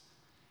grace,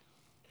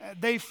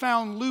 they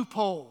found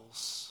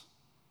loopholes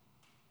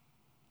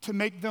to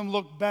make them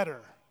look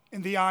better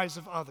in the eyes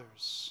of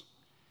others.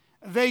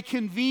 They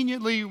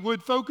conveniently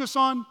would focus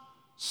on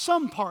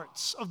some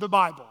parts of the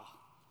Bible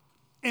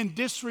and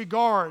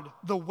disregard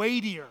the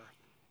weightier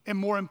and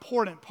more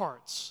important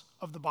parts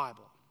of the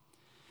Bible.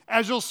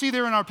 As you'll see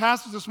there in our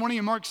passage this morning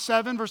in Mark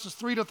 7, verses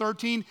 3 to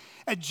 13,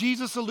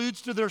 Jesus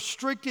alludes to their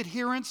strict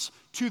adherence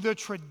to the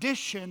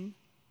tradition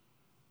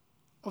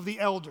of the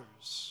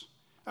elders.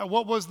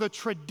 What was the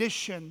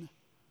tradition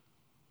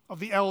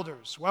of the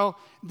elders? Well,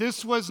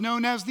 this was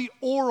known as the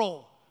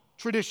oral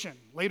tradition,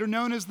 later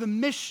known as the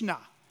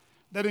Mishnah,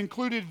 that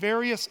included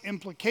various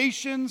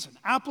implications and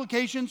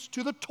applications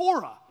to the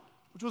Torah,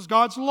 which was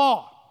God's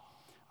law.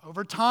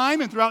 Over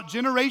time and throughout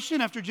generation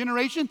after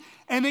generation,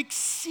 an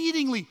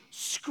exceedingly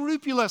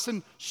scrupulous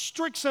and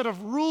strict set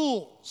of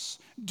rules,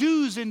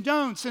 do's and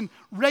don'ts, and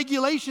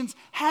regulations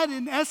had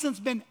in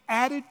essence been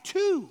added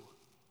to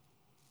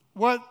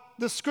what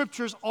the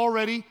Scriptures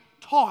already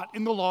taught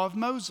in the law of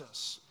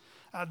Moses.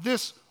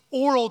 This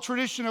oral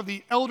tradition of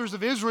the elders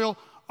of Israel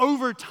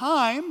over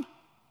time,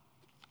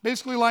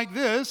 basically like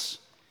this.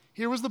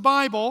 Here was the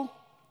Bible.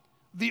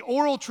 The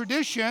oral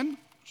tradition,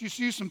 which used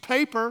to use some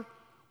paper,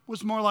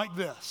 was more like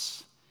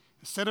this.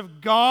 Instead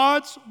of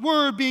God's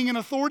word being an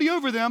authority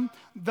over them,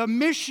 the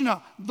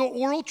Mishnah, the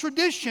oral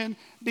tradition,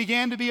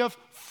 began to be of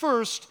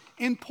first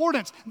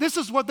importance. This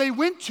is what they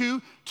went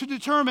to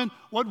determine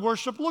what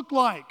worship looked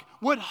like,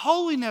 what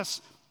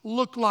holiness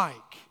looked like.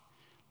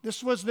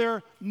 This was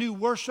their new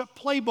worship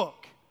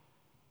playbook,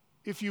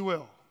 if you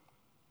will.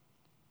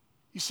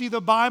 You see, the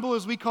Bible,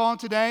 as we call it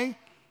today,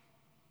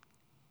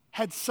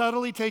 had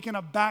subtly taken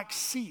a back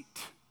seat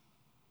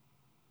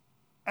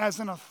as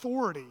an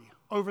authority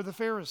over the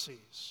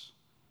Pharisees.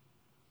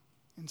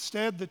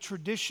 Instead, the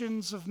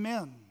traditions of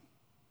men,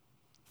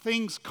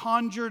 things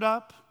conjured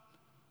up,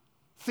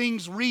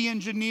 things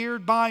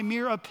re-engineered by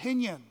mere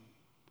opinion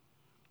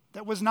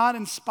that was not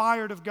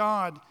inspired of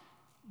God,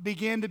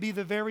 began to be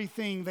the very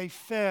thing they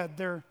fed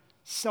their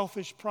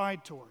selfish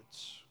pride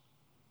towards.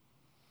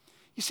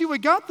 You see,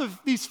 what got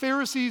these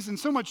Pharisees in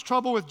so much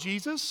trouble with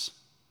Jesus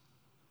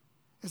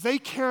is they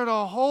cared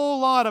a whole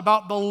lot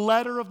about the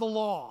letter of the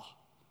law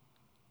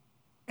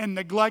and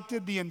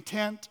neglected the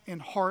intent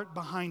and heart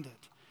behind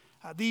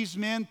it. These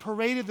men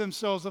paraded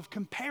themselves of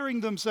comparing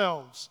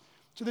themselves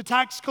to the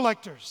tax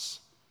collectors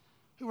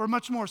who were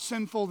much more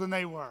sinful than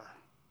they were,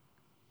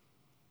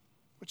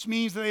 which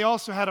means that they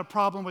also had a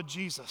problem with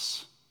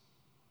Jesus.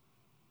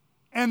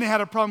 And they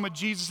had a problem with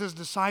Jesus'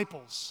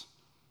 disciples.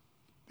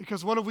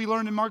 Because what have we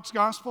learned in Mark's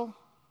gospel?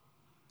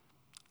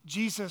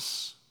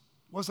 Jesus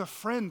was a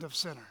friend of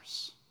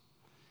sinners.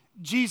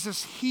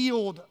 Jesus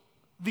healed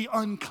the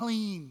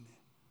unclean.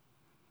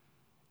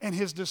 And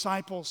his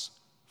disciples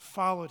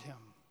followed him.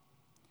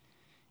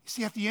 You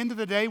see, at the end of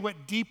the day,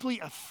 what deeply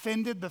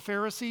offended the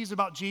Pharisees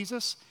about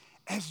Jesus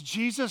is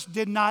Jesus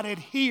did not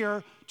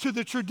adhere to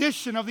the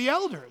tradition of the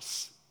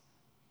elders.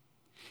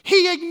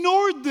 He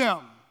ignored them.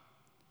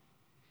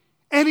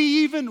 And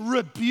he even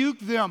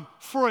rebuked them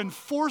for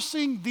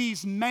enforcing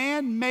these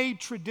man-made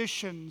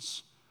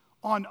traditions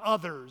on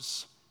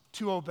others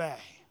to obey.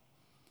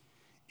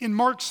 In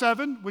Mark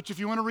 7, which if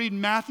you want to read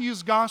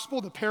Matthew's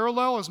gospel, the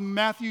parallel is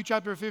Matthew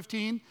chapter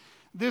 15,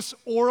 this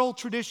oral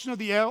tradition of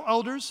the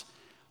elders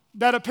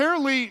that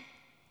apparently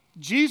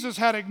Jesus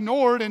had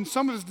ignored and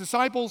some of his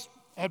disciples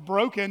had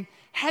broken,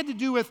 had to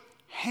do with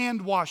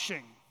hand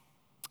washing.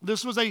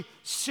 This was a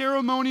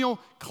ceremonial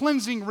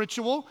cleansing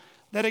ritual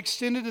that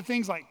extended to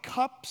things like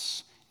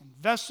cups and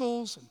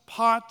vessels and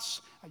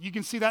pots. You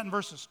can see that in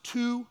verses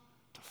 2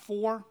 to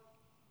 4.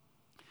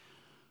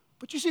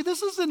 But you see,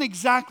 this isn't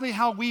exactly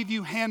how we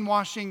view hand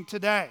washing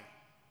today.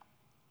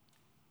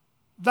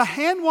 The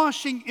hand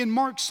washing in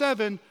Mark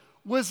 7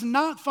 was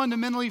not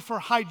fundamentally for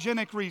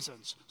hygienic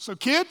reasons. So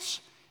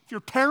kids, if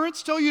your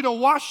parents tell you to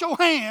wash your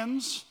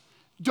hands,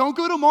 don't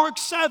go to Mark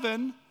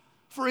 7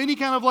 for any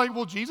kind of like,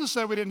 well, Jesus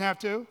said we didn't have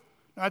to.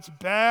 That's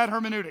bad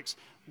hermeneutics.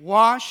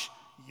 Wash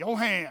your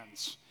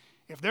hands.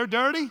 If they're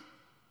dirty,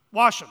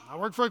 wash them. I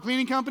worked for a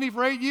cleaning company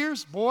for 8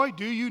 years. Boy,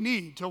 do you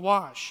need to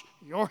wash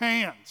your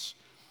hands.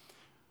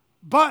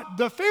 But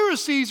the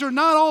Pharisees are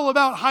not all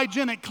about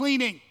hygienic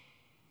cleaning.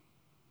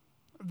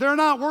 They're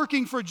not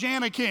working for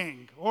Jana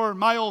King or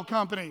my old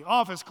company,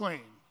 Office Clean.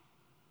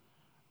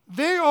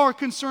 They are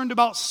concerned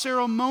about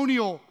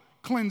ceremonial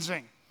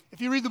cleansing.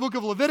 If you read the book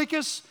of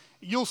Leviticus,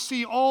 you'll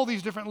see all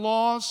these different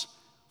laws,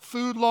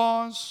 food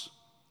laws,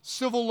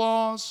 civil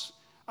laws,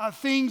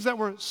 things that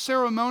were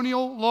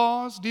ceremonial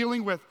laws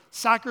dealing with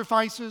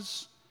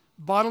sacrifices,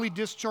 bodily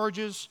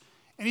discharges,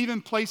 and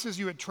even places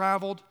you had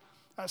traveled.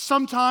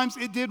 Sometimes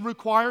it did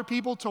require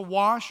people to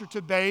wash or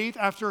to bathe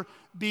after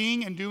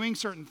being and doing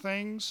certain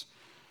things.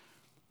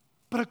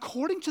 But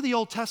according to the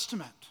Old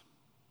Testament,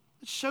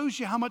 it shows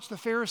you how much the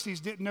Pharisees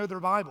didn't know their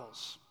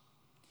Bibles.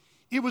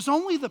 It was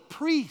only the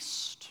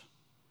priests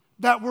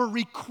that were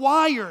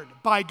required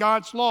by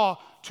God's law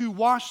to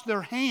wash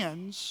their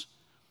hands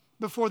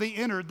before they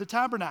entered the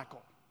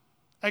tabernacle.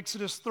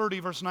 Exodus 30,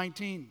 verse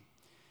 19.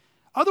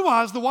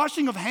 Otherwise, the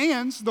washing of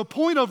hands, the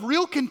point of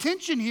real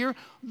contention here,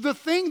 the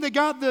thing that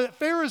got the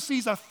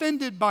Pharisees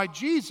offended by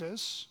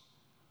Jesus,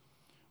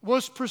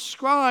 was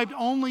prescribed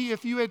only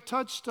if you had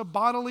touched a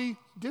bodily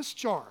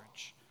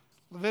discharge.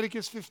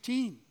 Leviticus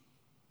 15.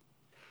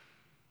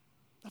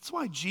 That's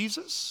why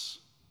Jesus,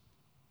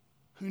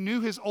 who knew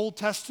his Old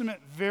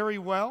Testament very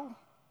well,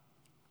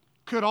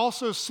 could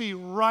also see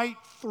right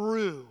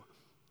through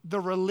the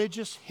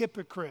religious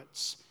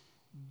hypocrites'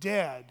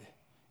 dead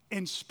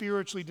and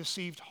spiritually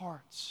deceived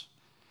hearts.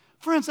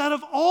 Friends, out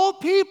of all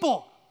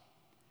people,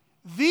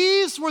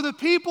 these were the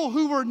people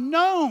who were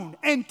known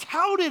and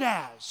touted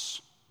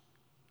as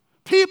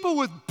people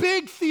with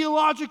big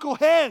theological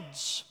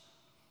heads,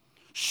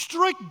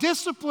 strict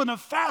discipline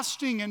of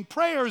fasting and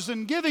prayers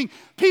and giving.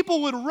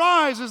 People would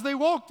rise as they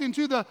walked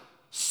into the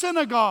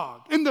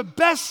synagogue, and the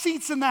best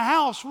seats in the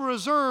house were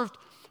reserved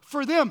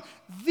for them.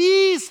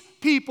 These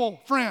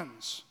people,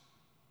 friends,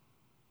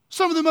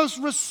 some of the most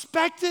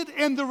respected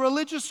in the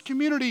religious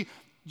community,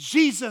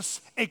 Jesus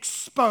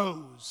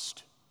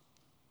exposed.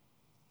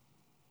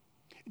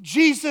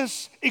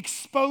 Jesus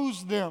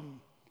exposed them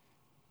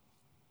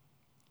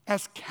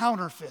as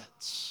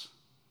counterfeits.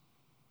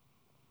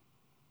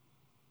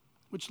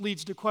 Which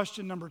leads to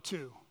question number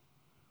 2.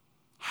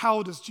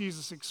 How does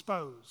Jesus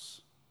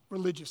expose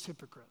religious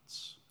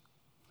hypocrites?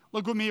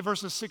 Look with me at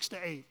verses 6 to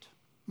 8.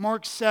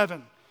 Mark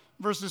 7,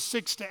 verses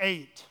 6 to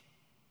 8.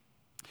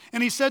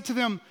 And he said to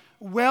them,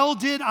 well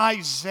did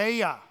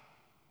Isaiah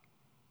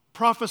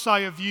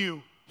prophesy of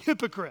you,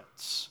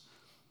 hypocrites,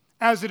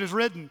 as it is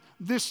written,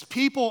 this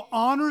people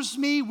honors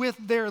me with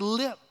their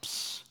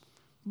lips,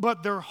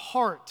 but their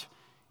heart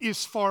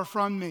is far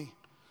from me.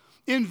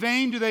 In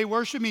vain do they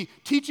worship me,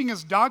 teaching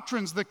as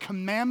doctrines the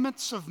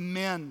commandments of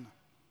men.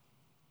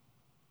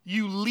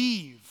 You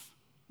leave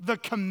the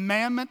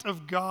commandment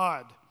of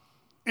God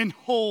and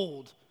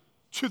hold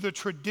to the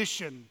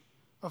tradition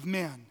of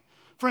men.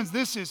 Friends,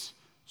 this is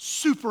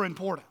super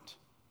important.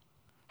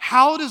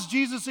 How does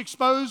Jesus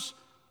expose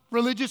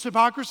religious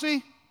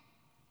hypocrisy?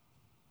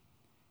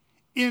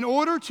 In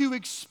order to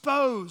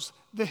expose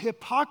the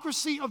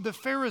hypocrisy of the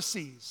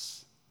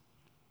Pharisees,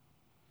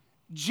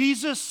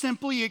 Jesus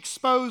simply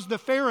exposed the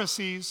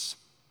Pharisees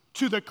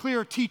to the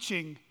clear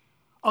teaching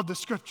of the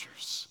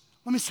Scriptures.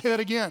 Let me say that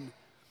again.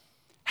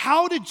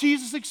 How did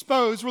Jesus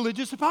expose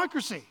religious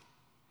hypocrisy?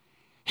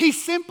 He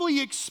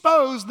simply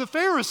exposed the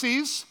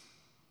Pharisees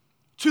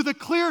to the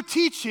clear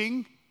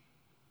teaching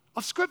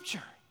of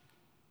Scripture.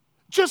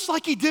 Just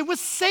like he did with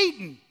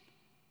Satan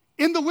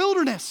in the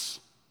wilderness.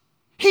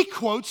 He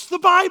quotes the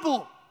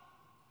Bible.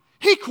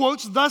 He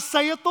quotes, thus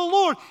saith the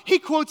Lord. He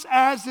quotes,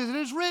 as it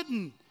is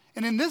written.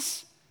 And in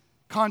this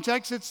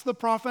context, it's the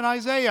prophet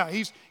Isaiah.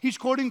 He's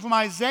quoting from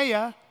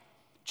Isaiah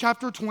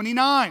chapter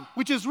 29,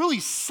 which is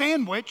really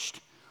sandwiched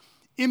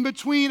in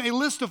between a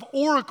list of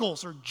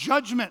oracles or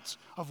judgments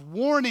of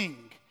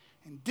warning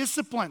and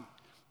discipline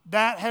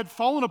that had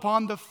fallen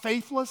upon the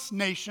faithless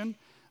nation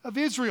of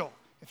Israel.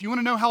 If you want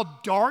to know how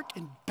dark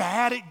and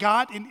bad it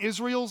got in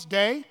Israel's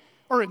day,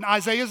 or in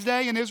Isaiah's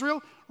day in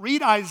Israel,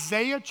 read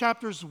Isaiah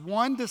chapters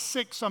 1 to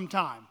 6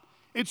 sometime.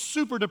 It's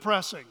super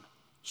depressing,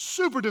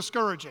 super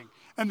discouraging.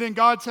 And then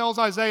God tells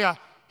Isaiah,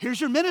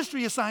 here's your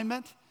ministry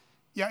assignment.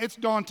 Yeah, it's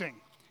daunting.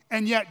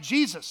 And yet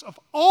Jesus, of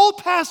all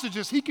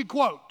passages he could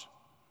quote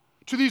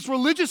to these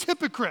religious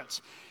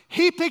hypocrites,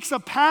 he picks a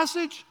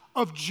passage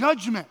of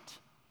judgment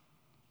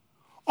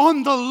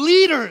on the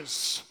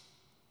leaders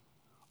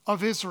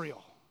of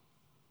Israel.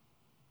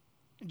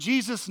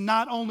 Jesus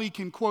not only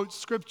can quote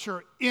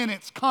Scripture in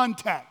its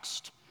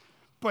context,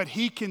 but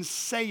he can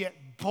say it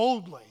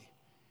boldly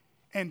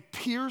and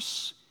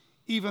pierce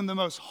even the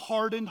most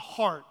hardened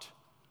heart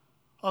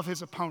of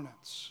his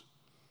opponents.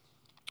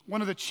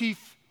 One of the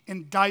chief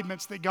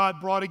indictments that God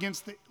brought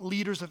against the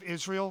leaders of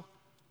Israel,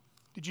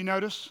 did you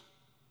notice?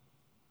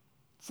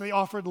 So they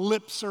offered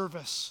lip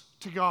service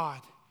to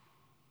God,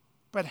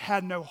 but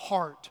had no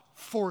heart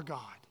for God.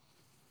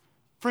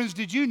 Friends,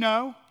 did you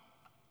know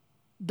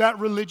that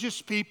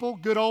religious people,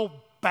 good old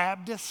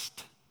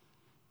Baptists,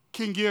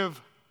 can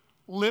give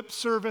lip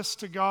service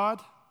to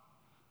God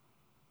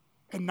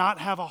and not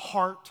have a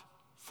heart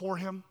for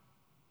him?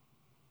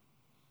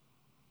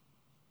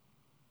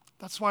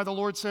 That's why the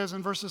Lord says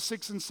in verses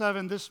 6 and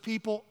 7, this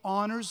people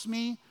honors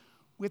me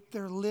with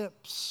their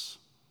lips,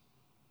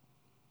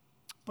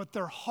 but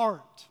their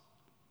heart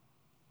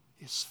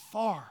is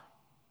far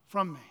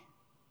from me.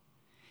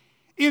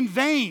 In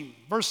vain,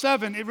 verse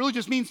 7, it really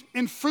just means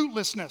in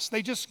fruitlessness.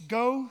 They just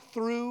go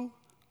through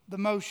the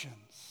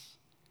motions.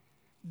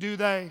 Do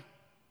they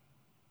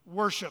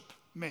worship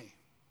me?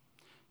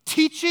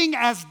 Teaching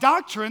as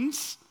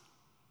doctrines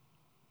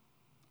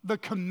the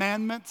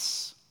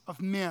commandments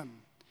of men.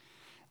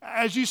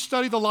 As you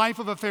study the life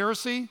of a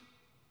Pharisee,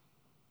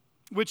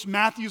 which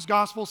Matthew's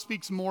gospel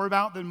speaks more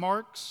about than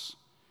Mark's,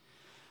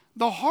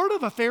 the heart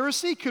of a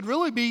Pharisee could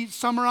really be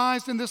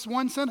summarized in this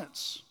one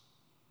sentence.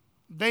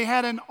 They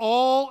had an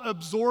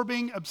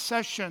all-absorbing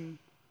obsession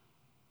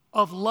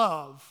of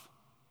love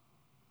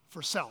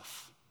for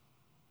self.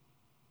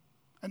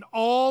 An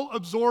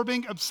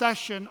all-absorbing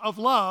obsession of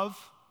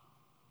love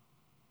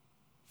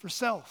for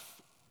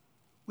self,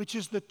 which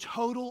is the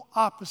total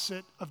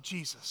opposite of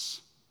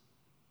Jesus,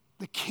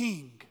 the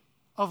King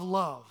of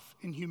love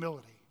and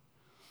humility.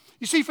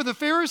 You see, for the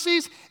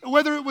Pharisees,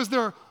 whether it was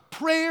their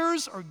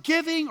prayers or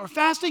giving or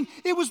fasting,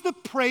 it was the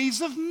praise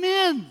of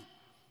men.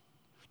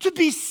 To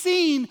be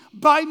seen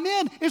by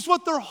men is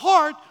what their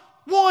heart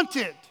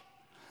wanted.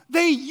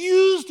 They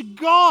used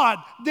God.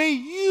 They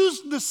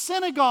used the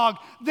synagogue.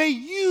 They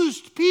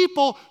used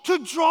people to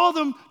draw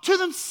them to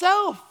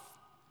themselves.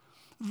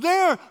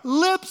 Their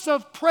lips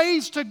of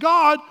praise to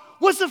God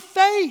was a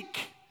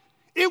fake.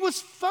 It was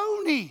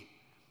phony.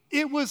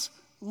 It was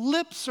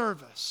lip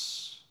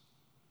service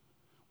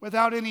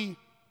without any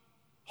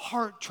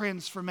heart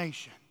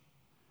transformation.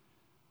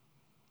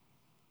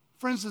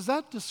 Friends, does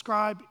that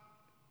describe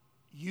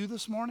you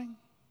this morning?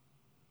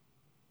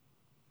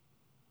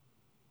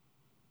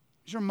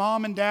 Is your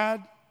mom and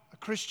dad a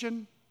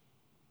Christian,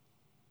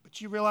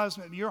 but you realize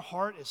that your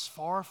heart is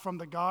far from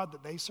the God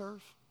that they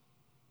serve?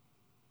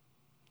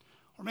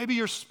 Or maybe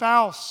your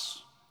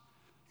spouse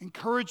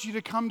encouraged you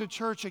to come to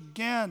church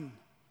again,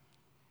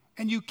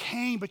 and you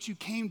came, but you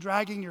came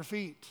dragging your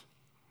feet.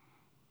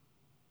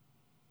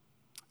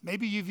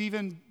 Maybe you've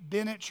even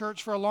been at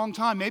church for a long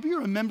time. Maybe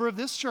you're a member of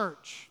this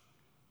church,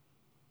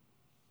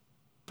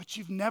 but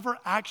you've never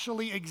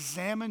actually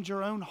examined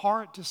your own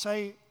heart to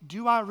say,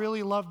 do I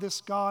really love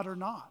this God or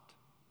not?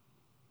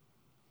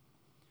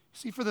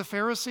 See, for the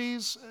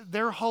Pharisees,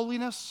 their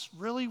holiness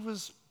really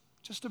was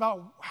just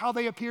about how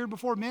they appeared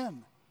before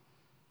men,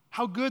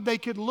 how good they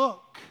could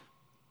look.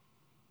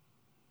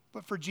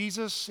 But for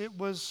Jesus, it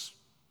was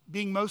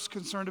being most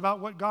concerned about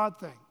what God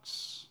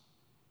thinks,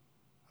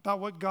 about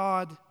what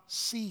God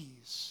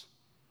sees.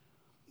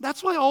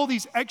 That's why all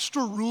these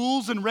extra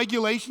rules and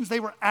regulations they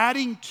were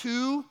adding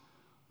to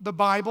the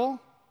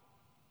Bible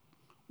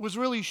was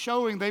really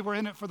showing they were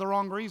in it for the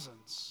wrong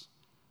reasons.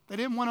 They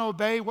didn't want to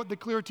obey what the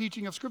clear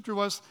teaching of Scripture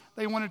was.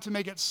 They wanted to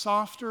make it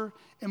softer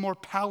and more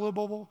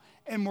palatable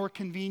and more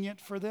convenient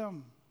for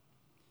them.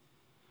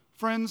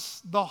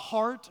 Friends, the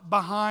heart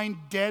behind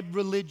dead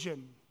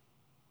religion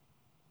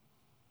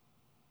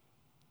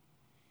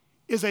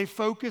is a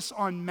focus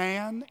on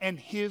man and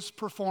his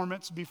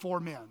performance before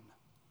men.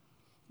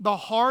 The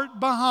heart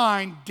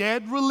behind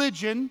dead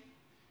religion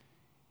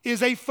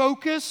is a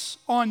focus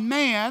on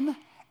man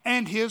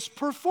and his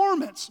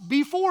performance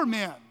before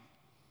men.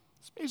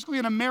 It's basically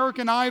an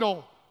American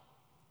Idol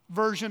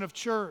version of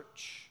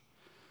church.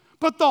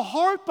 But the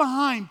heart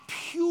behind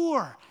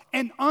pure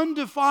and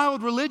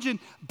undefiled religion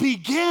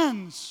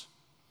begins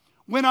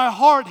when our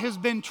heart has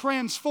been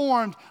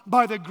transformed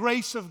by the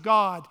grace of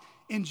God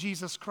in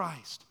Jesus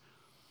Christ.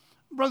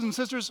 Brothers and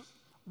sisters,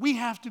 we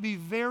have to be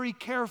very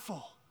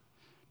careful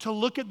to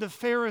look at the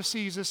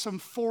Pharisees as some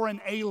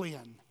foreign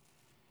alien,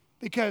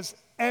 because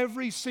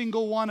every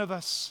single one of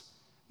us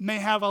may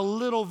have a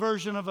little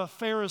version of a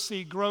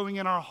Pharisee growing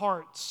in our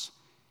hearts,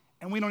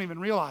 and we don't even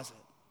realize it.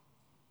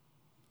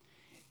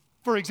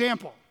 For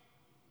example,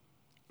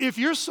 if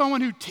you're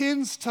someone who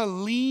tends to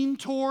lean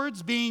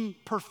towards being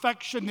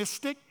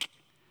perfectionistic,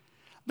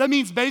 that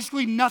means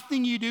basically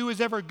nothing you do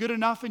is ever good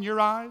enough in your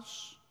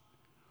eyes,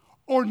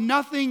 or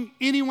nothing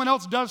anyone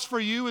else does for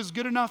you is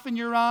good enough in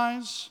your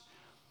eyes,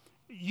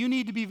 you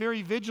need to be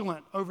very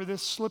vigilant over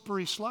this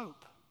slippery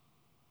slope.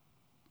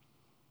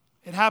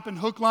 It happened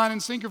hook, line,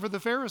 and sinker for the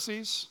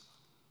Pharisees.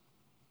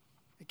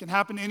 It can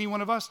happen to any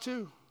one of us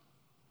too.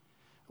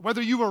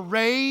 Whether you were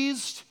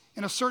raised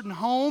in a certain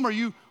home or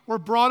you were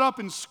brought up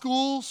in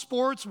school,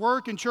 sports,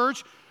 work, and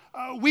church,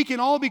 we can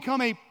all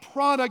become a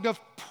product of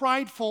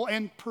prideful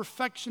and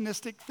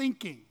perfectionistic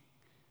thinking.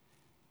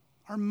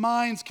 Our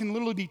minds can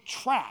literally be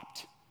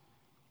trapped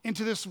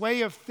into this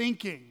way of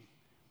thinking.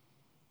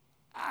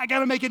 I got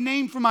to make a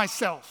name for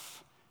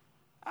myself.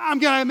 I'm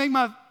going to make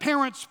my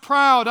parents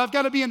proud. I've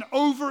got to be an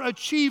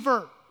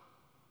overachiever.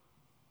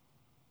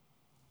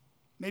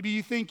 Maybe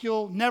you think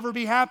you'll never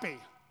be happy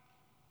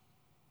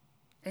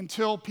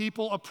until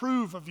people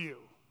approve of you.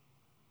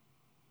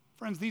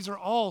 Friends, these are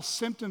all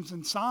symptoms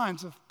and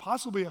signs of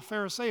possibly a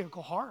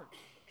Pharisaical heart.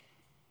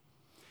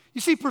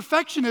 You see,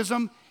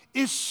 perfectionism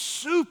is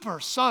super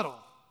subtle.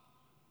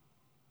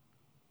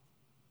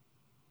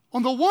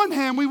 On the one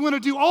hand, we want to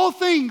do all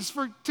things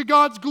to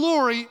God's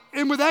glory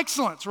and with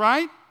excellence,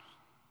 right?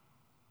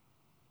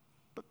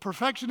 But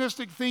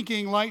perfectionistic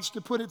thinking likes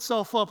to put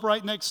itself up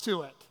right next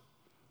to it.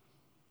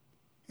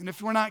 And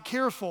if we're not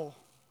careful,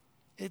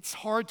 it's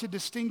hard to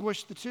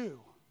distinguish the two.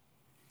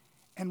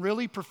 And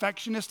really,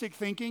 perfectionistic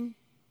thinking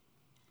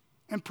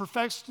and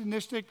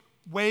perfectionistic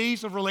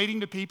ways of relating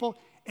to people,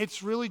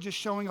 it's really just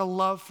showing a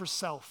love for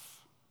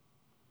self.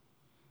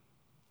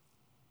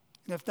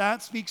 And if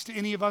that speaks to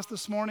any of us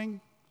this morning,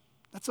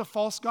 that's a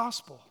false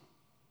gospel.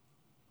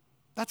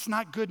 That's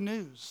not good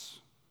news.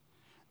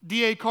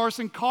 D.A.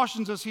 Carson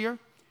cautions us here.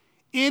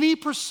 Any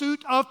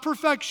pursuit of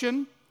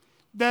perfection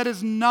that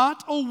is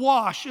not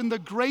awash in the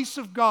grace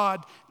of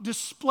God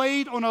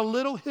displayed on a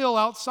little hill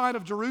outside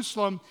of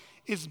Jerusalem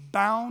is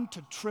bound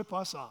to trip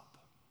us up.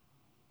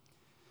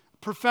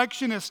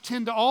 Perfectionists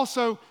tend to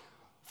also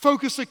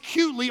focus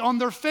acutely on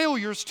their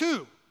failures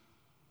too,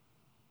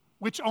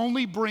 which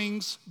only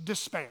brings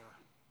despair.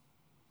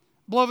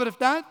 Beloved, if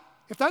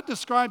that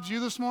describes you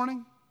this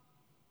morning,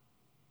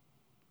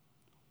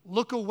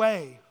 look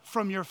away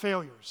from your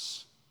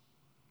failures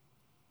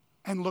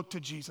and look to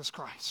Jesus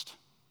Christ.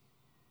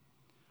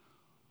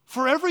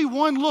 For every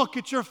one look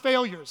at your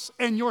failures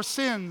and your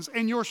sins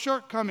and your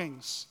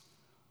shortcomings,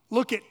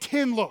 look at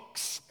 10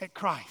 looks at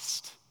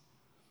Christ.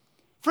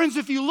 Friends,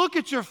 if you look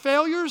at your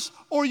failures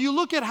or you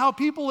look at how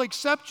people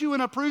accept you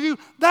and approve you,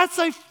 that's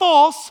a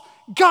false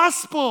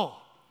gospel.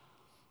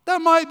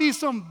 That might be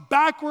some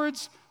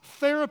backwards,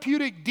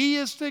 therapeutic,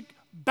 deistic,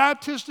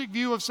 Baptistic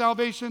view of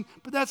salvation,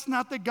 but that's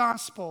not the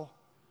gospel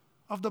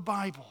of the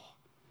Bible.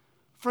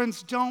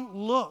 Friends, don't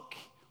look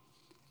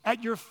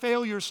at your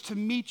failures to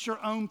meet your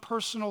own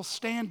personal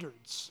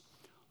standards.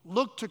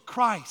 Look to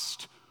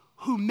Christ,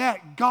 who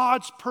met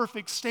God's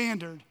perfect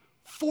standard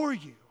for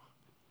you.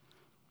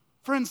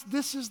 Friends,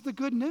 this is the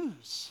good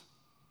news.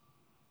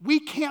 We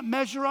can't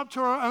measure up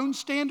to our own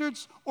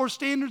standards or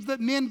standards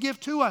that men give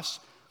to us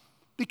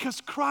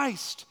because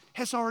Christ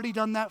has already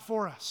done that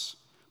for us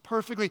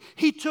perfectly.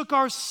 He took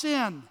our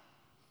sin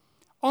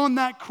on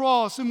that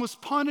cross and was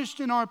punished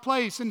in our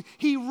place, and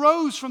He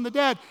rose from the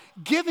dead,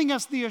 giving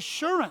us the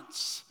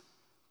assurance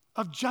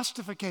of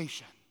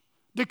justification,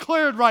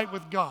 declared right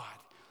with God.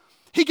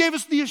 He gave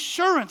us the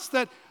assurance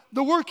that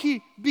the work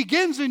He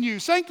begins in you,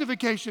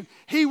 sanctification,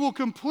 He will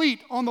complete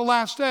on the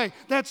last day.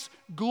 That's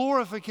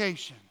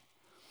glorification.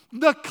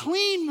 The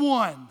clean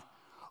one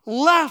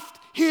left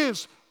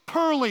His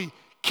pearly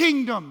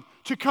kingdom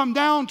to come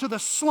down to the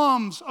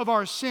slums of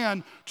our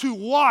sin to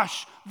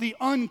wash the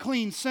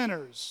unclean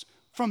sinners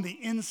from the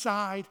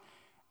inside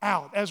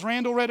out. As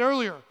Randall read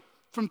earlier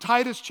from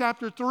Titus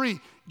chapter 3,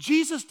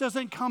 Jesus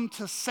doesn't come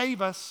to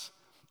save us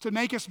to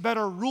make us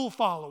better rule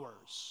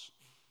followers.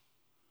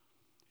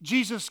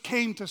 Jesus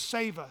came to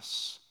save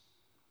us,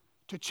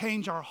 to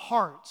change our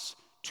hearts,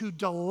 to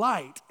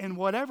delight in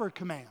whatever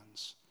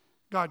commands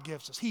God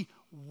gives us. He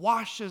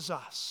washes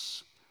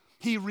us.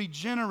 He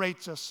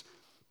regenerates us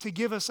to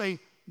give us a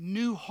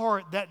new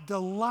heart that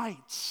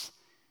delights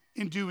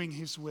in doing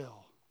His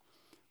will.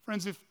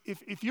 Friends,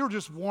 if you're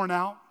just worn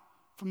out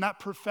from that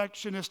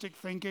perfectionistic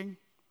thinking,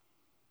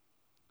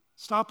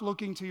 stop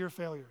looking to your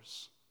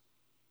failures.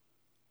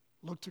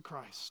 Look to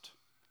Christ.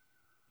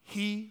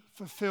 He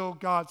fulfilled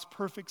God's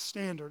perfect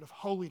standard of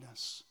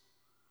holiness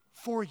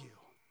for you.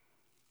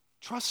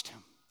 Trust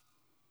Him,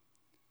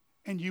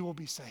 and you will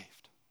be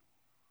saved.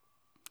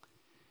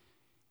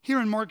 Here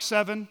in Mark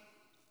 7,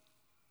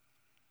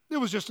 there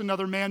was just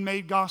another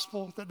man-made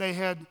gospel that they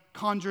had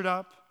conjured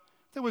up.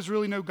 There was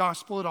really no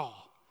gospel at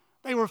all.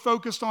 They were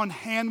focused on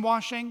hand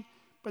washing,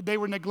 but they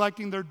were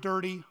neglecting their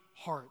dirty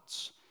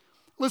hearts.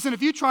 Listen,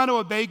 if you try to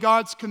obey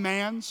God's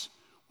commands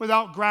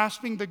without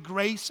grasping the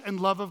grace and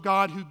love of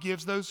God who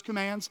gives those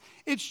commands,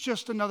 it's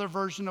just another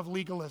version of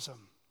legalism.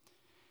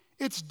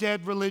 It's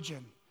dead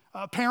religion.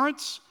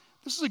 Parents,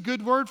 this is a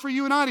good word for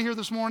you and I to hear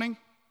this morning.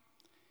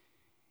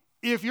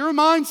 If your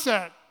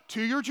mindset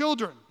to your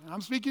children, and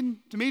I'm speaking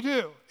to me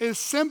too, is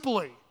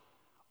simply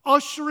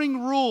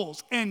ushering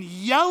rules and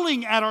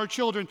yelling at our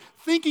children,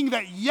 thinking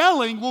that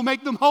yelling will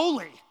make them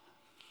holy,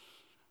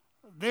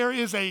 there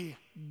is a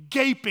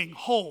gaping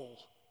hole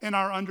in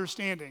our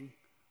understanding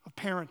of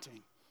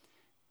parenting.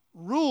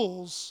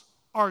 Rules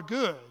are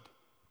good,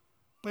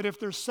 but if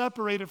they're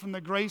separated from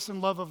the grace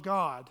and love of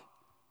God,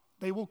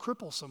 they will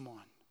cripple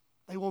someone.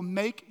 They will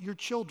make your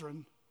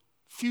children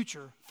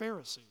future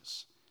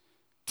Pharisees.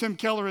 Tim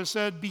Keller has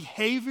said,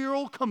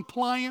 behavioral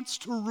compliance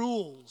to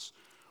rules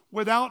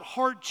without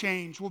heart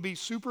change will be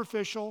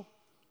superficial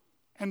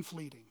and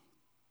fleeting.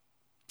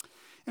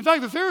 In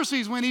fact, the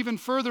Pharisees went even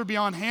further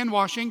beyond hand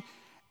washing,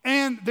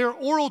 and their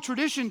oral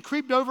tradition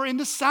creeped over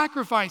into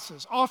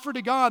sacrifices offered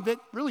to God that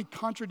really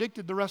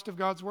contradicted the rest of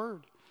God's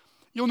word.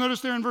 You'll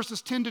notice there in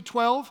verses 10 to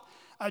 12,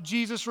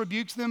 Jesus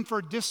rebukes them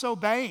for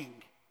disobeying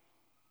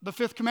the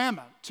fifth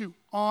commandment, to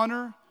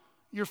honor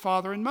your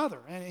father and mother.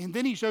 And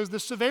then he shows the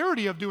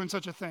severity of doing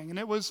such a thing. And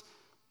it was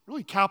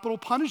really capital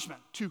punishment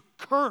to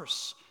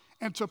curse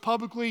and to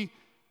publicly,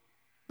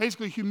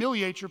 basically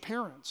humiliate your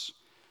parents.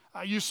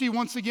 You see,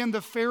 once again,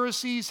 the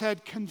Pharisees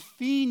had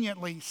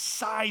conveniently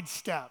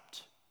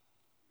sidestepped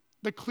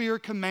the clear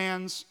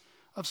commands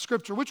of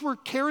Scripture, which were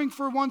caring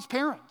for one's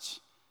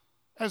parents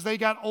as they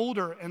got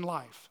older in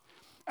life.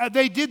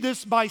 They did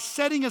this by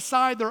setting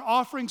aside their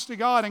offerings to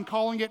God and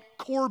calling it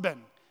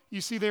Corban. You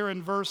see there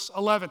in verse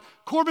 11.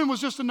 Corban was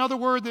just another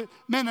word that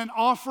meant an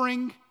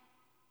offering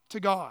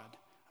to God.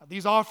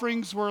 These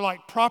offerings were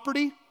like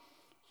property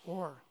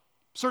or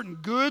certain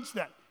goods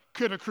that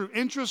could accrue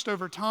interest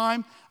over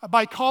time.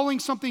 By calling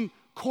something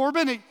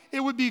Corban, it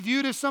would be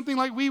viewed as something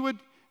like we would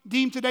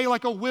deem today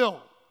like a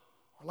will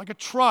or like a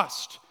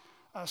trust,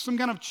 some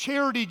kind of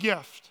charity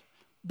gift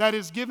that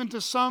is given to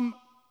some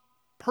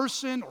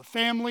person or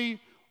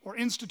family or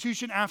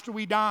institution after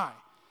we die.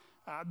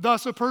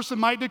 Thus, a person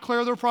might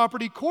declare their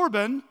property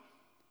Corban.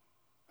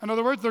 In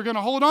other words, they're going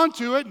to hold on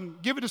to it and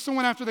give it to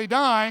someone after they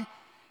die,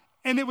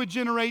 and it would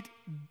generate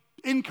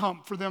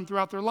income for them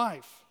throughout their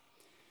life.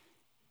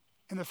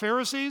 And the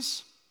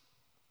Pharisees,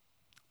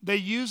 they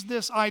used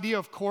this idea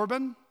of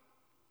Corban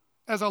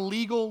as a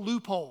legal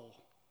loophole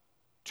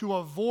to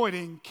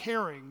avoiding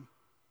caring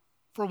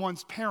for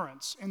one's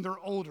parents in their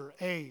older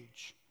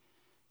age.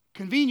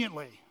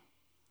 Conveniently,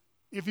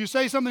 if you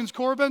say something's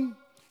Corban,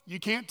 you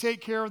can't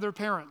take care of their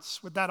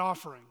parents with that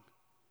offering.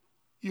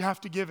 You have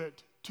to give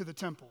it to the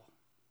temple.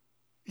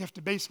 You have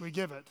to basically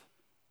give it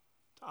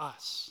to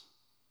us.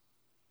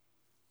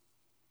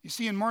 You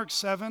see, in Mark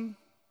 7,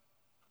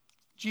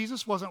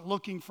 Jesus wasn't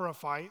looking for a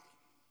fight.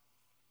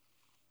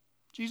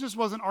 Jesus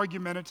wasn't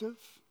argumentative.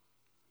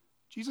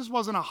 Jesus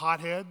wasn't a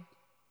hothead.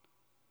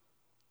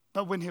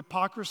 But when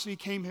hypocrisy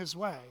came his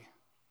way,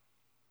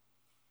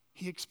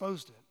 he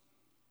exposed it.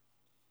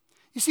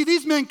 You see,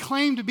 these men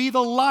claimed to be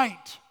the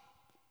light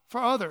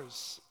for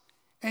others,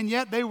 and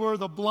yet they were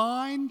the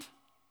blind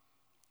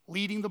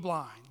leading the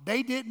blind.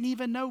 They didn't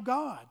even know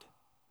God.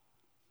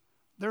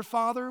 Their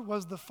father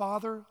was the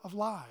father of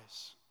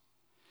lies.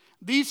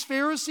 These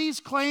Pharisees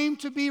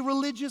claimed to be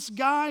religious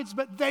guides,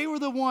 but they were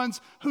the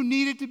ones who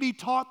needed to be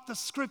taught the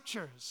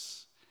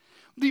Scriptures.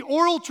 The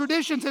oral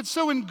traditions had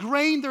so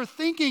ingrained their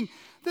thinking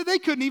that they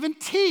couldn't even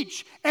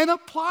teach and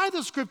apply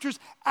the Scriptures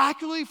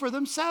accurately for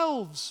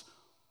themselves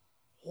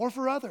or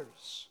for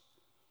others.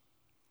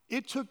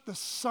 It took the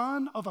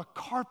son of a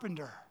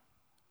carpenter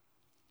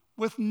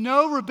with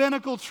no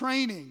rabbinical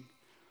training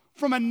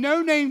from a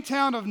no-name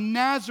town of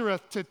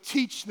Nazareth to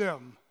teach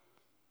them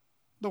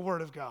the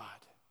Word of God.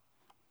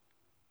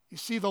 You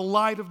see, the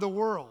light of the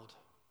world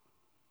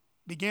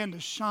began to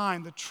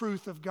shine the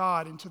truth of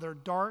God into their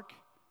dark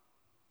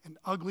and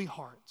ugly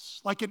hearts.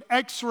 Like an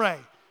X-ray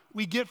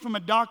we get from a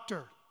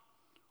doctor,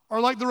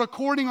 or like the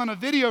recording on a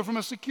video from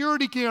a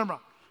security camera,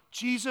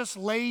 Jesus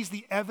lays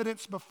the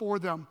evidence before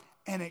them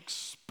and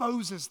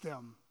exposes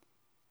them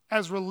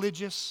as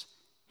religious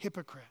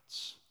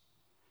hypocrites.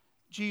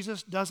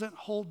 Jesus doesn't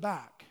hold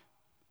back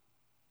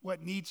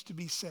what needs to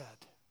be said.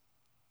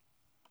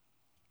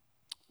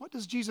 What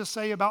does Jesus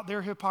say about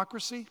their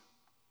hypocrisy?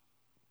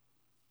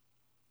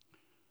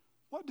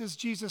 What does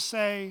Jesus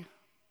say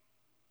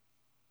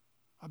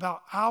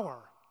about our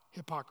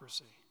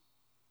hypocrisy?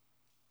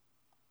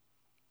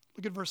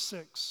 Look at verse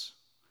 6.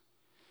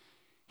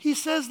 He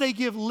says they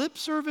give lip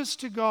service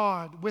to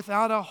God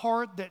without a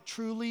heart that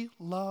truly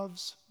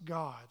loves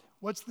God.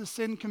 What's the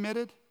sin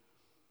committed?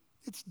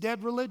 It's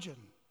dead religion.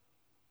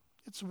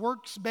 It's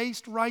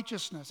works-based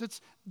righteousness.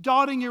 It's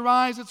dotting your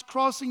I's, it's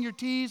crossing your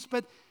T's,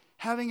 but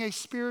having a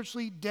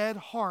spiritually dead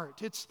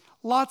heart. It's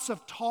lots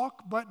of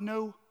talk, but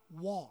no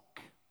walk.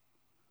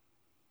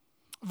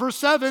 Verse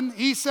 7,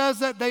 he says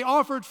that they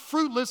offered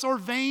fruitless or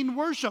vain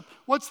worship.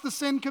 What's the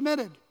sin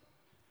committed?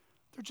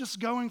 They're just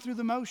going through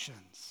the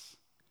motions.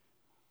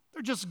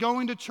 They're just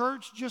going to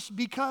church just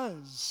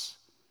because,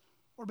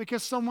 or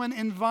because someone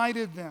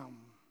invited them.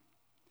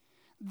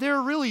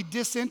 They're really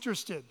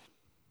disinterested.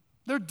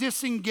 They're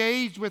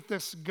disengaged with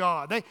this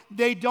God.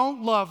 They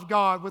don't love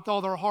God with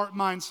all their heart,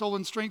 mind, soul,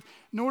 and strength,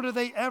 nor do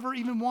they ever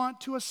even want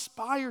to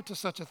aspire to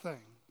such a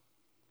thing.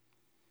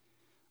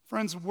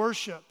 Friends,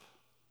 worship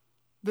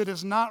that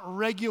is not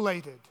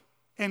regulated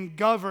and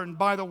governed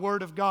by the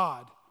Word of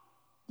God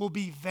will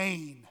be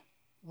vain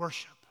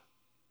worship.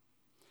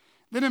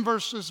 Then in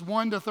verses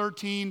 1 to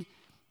 13,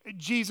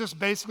 Jesus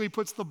basically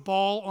puts the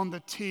ball on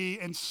the tee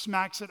and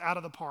smacks it out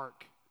of the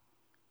park.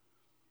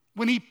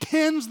 When he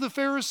pins the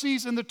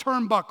Pharisees in the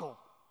turnbuckle,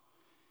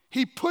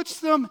 he puts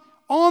them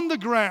on the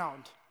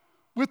ground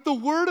with the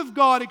Word of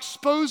God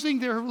exposing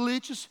their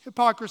religious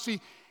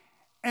hypocrisy,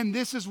 and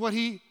this is what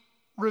he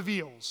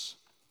reveals.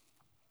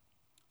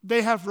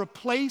 They have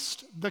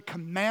replaced the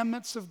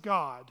commandments of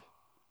God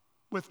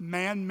with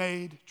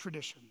man-made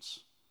traditions.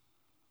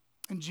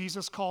 And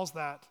Jesus calls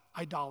that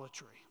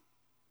idolatry.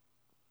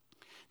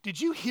 Did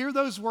you hear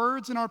those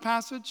words in our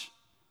passage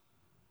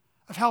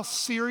of how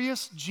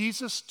serious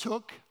Jesus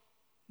took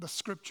the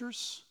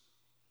Scriptures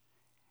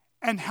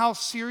and how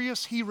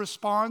serious he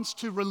responds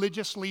to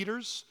religious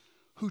leaders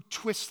who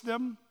twist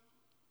them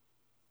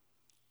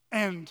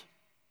and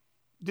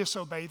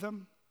disobey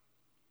them?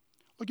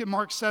 Look at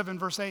Mark 7,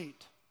 verse 8.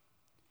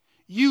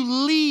 You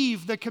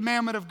leave the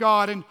commandment of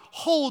God and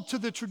hold to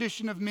the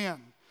tradition of men.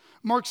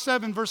 Mark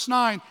 7, verse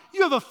 9,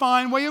 you have a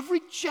fine way of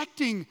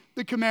rejecting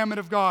the commandment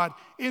of God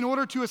in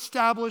order to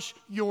establish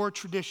your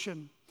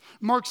tradition.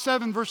 Mark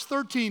 7, verse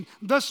 13,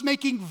 thus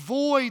making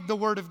void the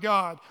word of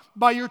God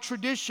by your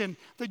tradition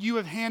that you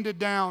have handed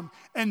down,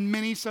 and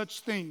many such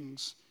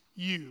things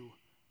you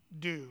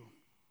do.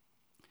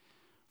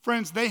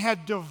 Friends, they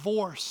had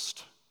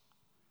divorced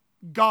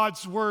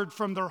God's word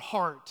from their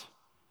heart,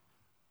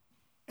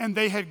 and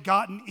they had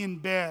gotten in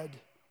bed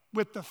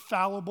with the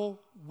fallible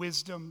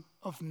wisdom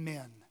of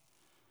men.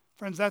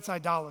 Friends, that's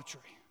idolatry.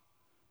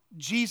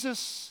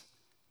 Jesus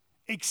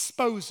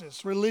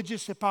exposes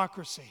religious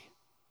hypocrisy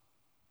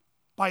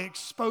by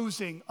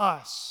exposing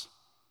us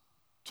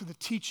to the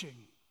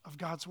teaching of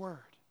God's Word.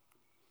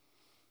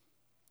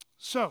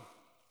 So,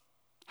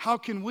 how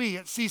can we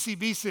at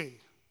CCBC,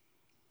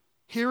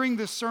 hearing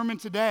this sermon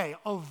today,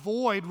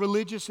 avoid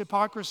religious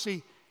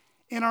hypocrisy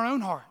in our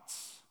own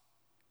hearts,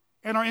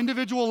 in our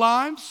individual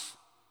lives,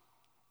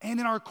 and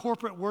in our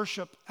corporate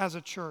worship as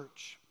a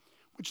church?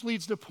 Which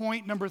leads to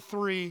point number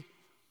 3,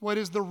 what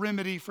is the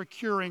remedy for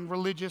curing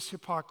religious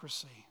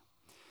hypocrisy?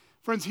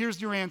 Friends,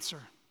 here's your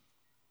answer.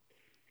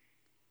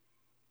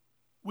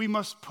 We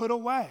must put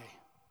away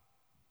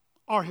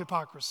our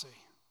hypocrisy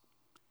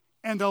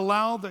and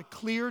allow the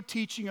clear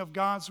teaching of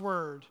God's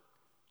Word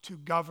to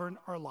govern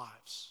our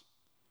lives.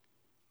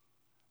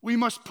 We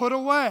must put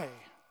away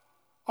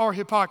our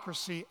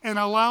hypocrisy and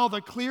allow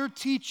the clear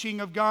teaching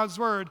of God's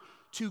Word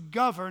to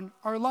govern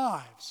our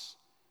lives,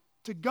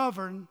 to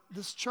govern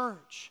this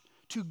church,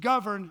 to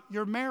govern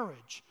your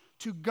marriage,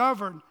 to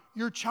govern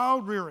your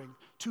child rearing,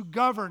 to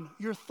govern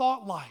your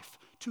thought life,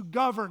 to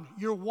govern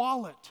your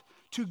wallet,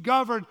 to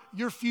govern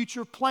your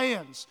future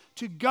plans,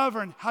 to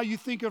govern how you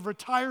think of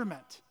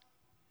retirement.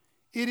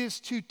 It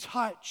is to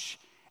touch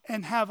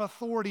and have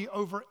authority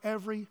over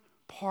every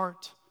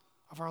part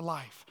of our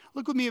life.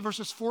 Look with me at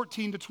verses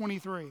 14 to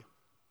 23.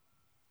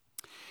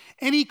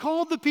 And he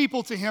called the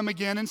people to him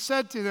again and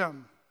said to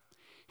them,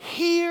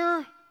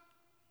 hear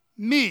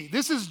me.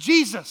 This is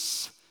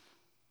Jesus,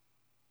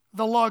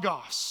 the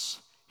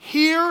Logos.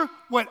 Hear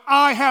what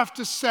I have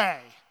to say.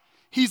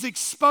 He's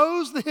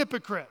exposed the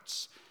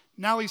hypocrites.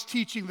 Now he's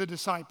teaching the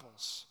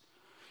disciples.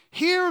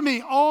 Hear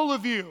me, all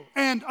of you,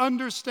 and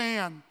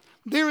understand.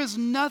 There is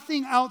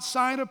nothing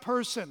outside a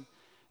person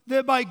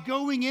that by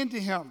going into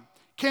him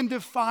can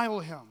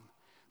defile him.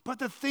 But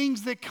the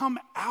things that come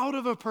out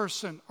of a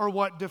person are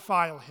what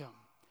defile him.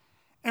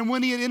 And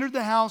when he had entered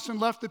the house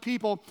and left the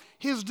people,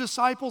 his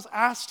disciples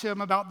asked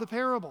him about the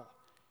parable.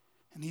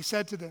 And he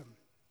said to them,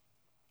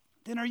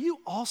 then are you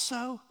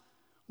also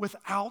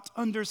without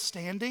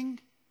understanding?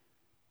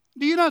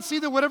 Do you not see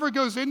that whatever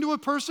goes into a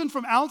person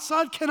from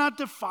outside cannot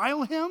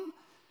defile him,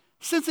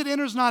 since it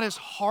enters not his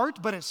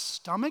heart but his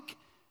stomach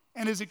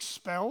and is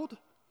expelled?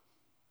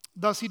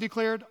 Thus he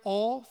declared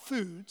all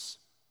foods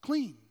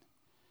clean.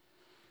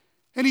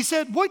 And he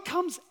said, what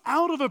comes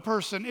out of a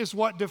person is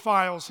what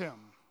defiles him.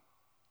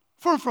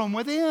 For from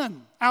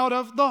within, out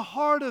of the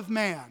heart of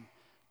man,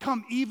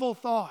 come evil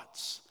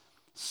thoughts,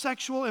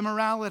 sexual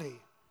immorality,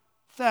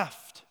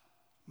 theft,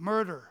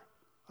 murder,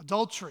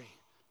 adultery,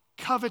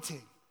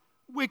 coveting,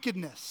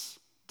 wickedness,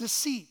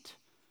 deceit,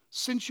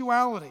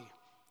 sensuality,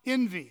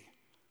 envy,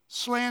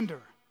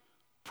 slander,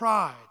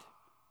 pride,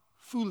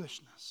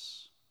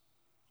 foolishness.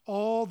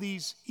 All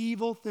these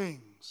evil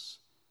things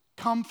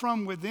come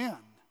from within,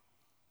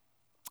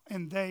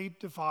 and they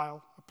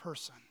defile a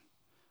person.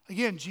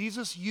 Again,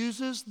 Jesus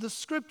uses the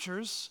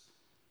Scriptures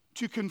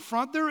to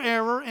confront their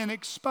error and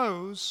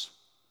expose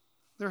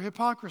their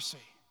hypocrisy.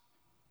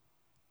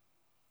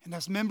 And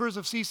as members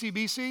of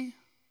CCBC,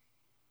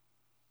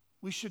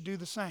 we should do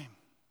the same.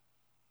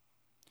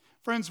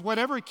 Friends,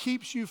 whatever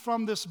keeps you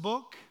from this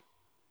book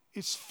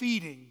is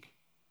feeding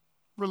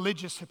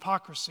religious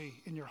hypocrisy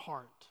in your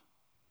heart.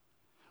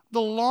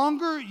 the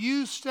longer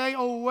you stay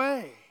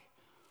away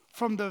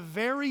from the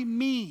very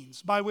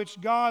means by which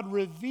God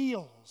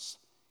reveals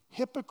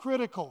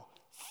hypocritical,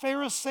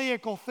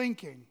 pharisaical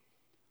thinking,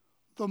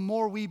 the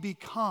more we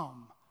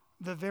become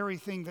the very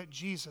thing that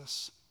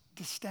Jesus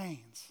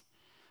disdains.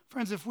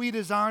 Friends, if we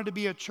desire to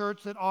be a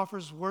church that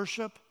offers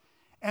worship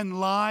and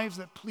lives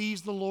that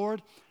please the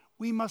Lord,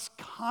 we must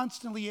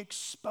constantly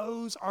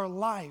expose our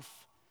life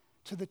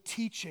to the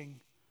teaching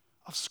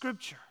of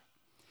Scripture.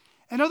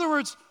 In other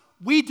words,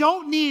 we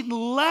don't need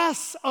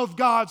less of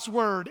God's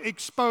Word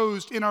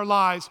exposed in our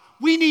lives.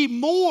 We need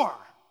more.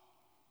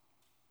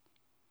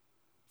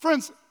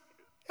 Friends,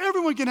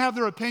 everyone can have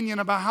their opinion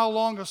about how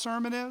long a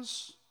sermon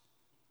is,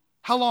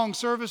 how long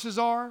services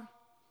are.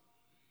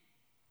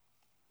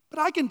 But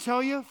I can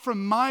tell you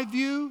from my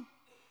view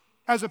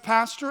as a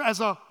pastor, as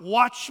a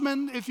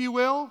watchman, if you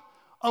will,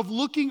 of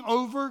looking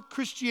over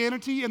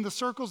Christianity in the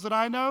circles that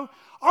I know,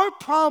 our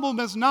problem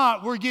is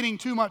not we're getting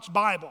too much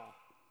Bible.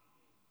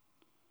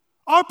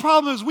 Our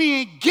problem is we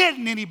ain't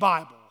getting any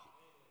Bible.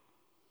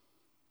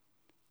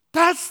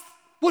 That's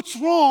what's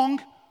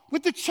wrong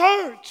with the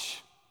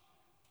church.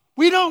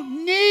 We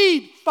don't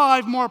need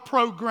 5 more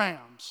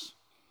programs.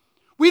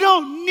 We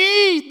don't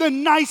need the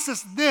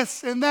nicest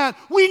this and that.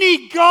 We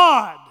need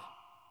God.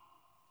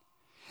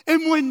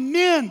 And when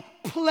men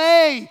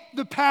play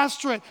the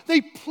pastorate,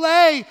 they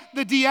play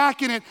the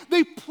diaconate,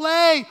 they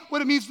play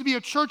what it means to be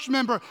a church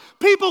member,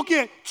 people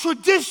get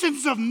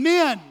traditions of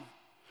men,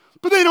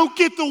 but they don't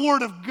get the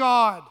Word of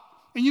God.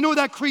 And you know what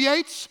that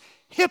creates?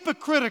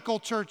 Hypocritical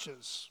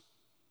churches.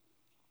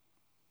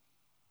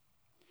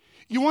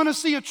 You want to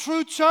see a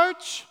true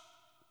church?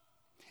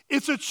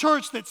 It's a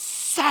church that's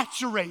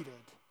saturated,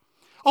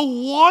 a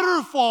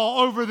waterfall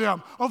over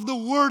them of the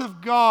Word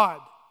of God.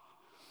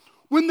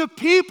 When the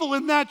people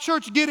in that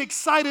church get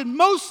excited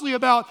mostly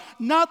about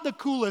not the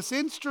coolest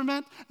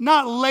instrument,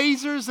 not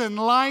lasers and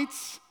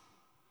lights,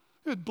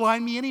 it would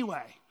blind me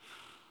anyway.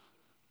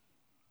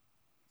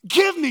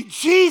 Give me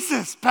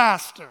Jesus,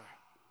 Pastor.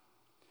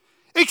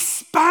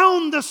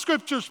 Expound the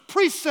Scriptures,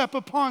 precept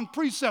upon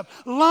precept,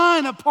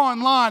 line upon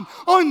line.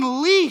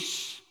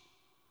 Unleash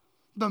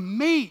the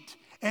meat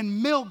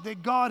and milk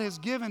that God has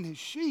given His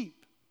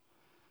sheep.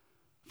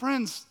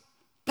 Friends,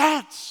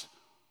 that's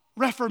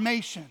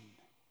reformation.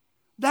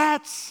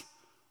 That's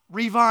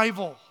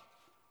revival.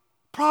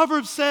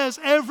 Proverbs says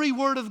every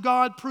word of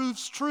God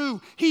proves true.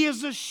 He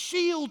is a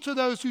shield to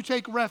those who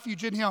take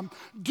refuge in Him.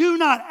 Do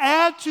not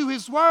add to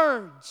His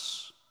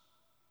words,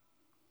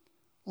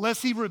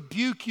 lest He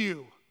rebuke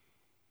you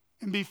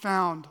and be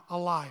found a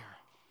liar.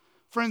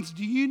 Friends,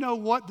 do you know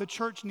what the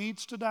church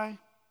needs today?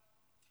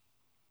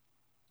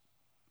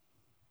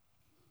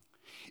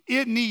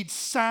 It needs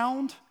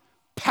sound,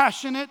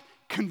 passionate,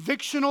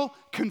 convictional,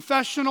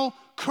 confessional,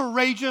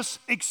 courageous,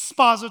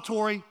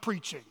 expository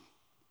preaching.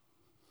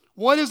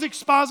 What is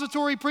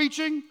expository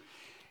preaching?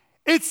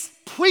 It's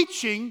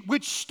preaching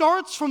which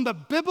starts from the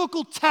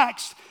biblical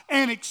text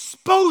and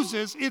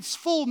exposes its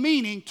full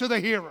meaning to the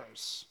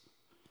hearers.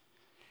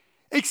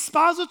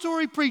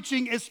 Expository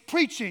preaching is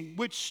preaching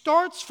which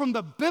starts from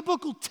the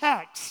biblical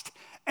text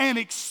and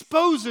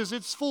exposes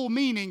its full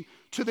meaning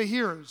to the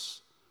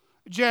hearers.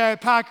 J.I.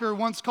 Packer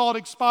once called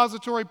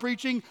expository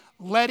preaching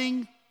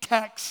letting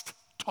text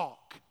talk.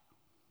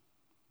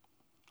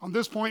 On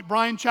this point,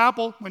 Brian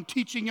Chappell, when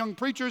teaching young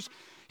preachers,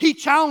 he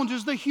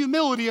challenges the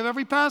humility of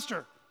every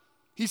pastor.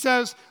 He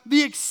says,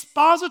 the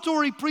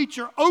expository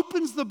preacher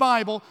opens the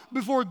Bible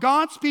before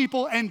God's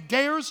people and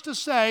dares to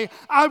say,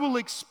 I will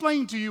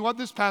explain to you what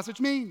this passage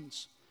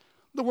means.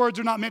 The words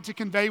are not meant to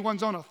convey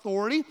one's own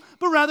authority,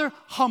 but rather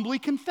humbly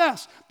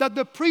confess that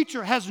the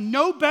preacher has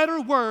no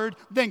better word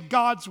than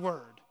God's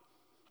word.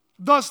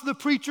 Thus, the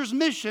preacher's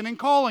mission and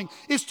calling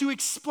is to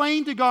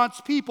explain to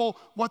God's people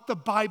what the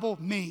Bible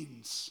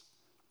means.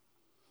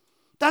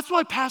 That's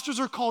why pastors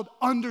are called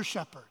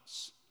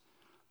under-shepherds.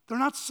 They're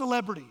not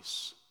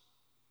celebrities.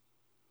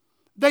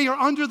 They are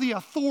under the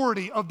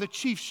authority of the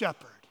chief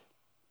shepherd.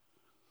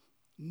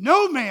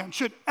 No man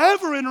should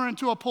ever enter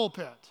into a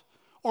pulpit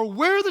or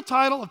wear the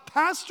title of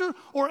pastor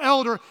or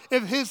elder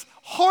if his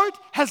heart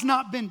has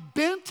not been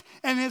bent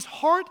and his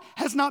heart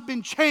has not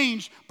been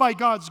changed by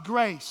God's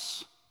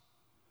grace.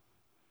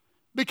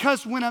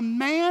 Because when a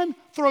man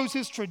throws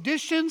his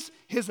traditions,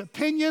 his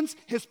opinions,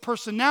 his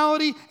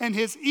personality, and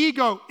his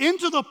ego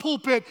into the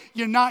pulpit,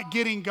 you're not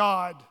getting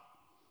God.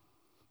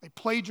 They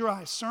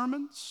plagiarize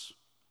sermons.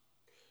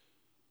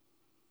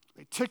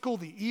 They tickle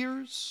the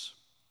ears.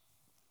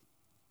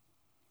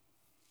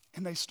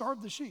 And they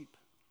starve the sheep.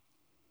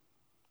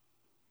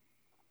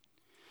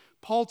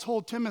 Paul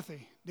told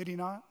Timothy, did he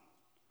not?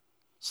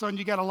 Son,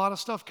 you got a lot of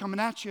stuff coming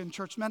at you in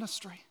church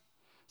ministry.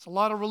 There's a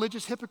lot of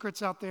religious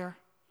hypocrites out there.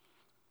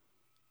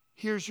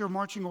 Here's your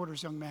marching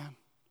orders, young man.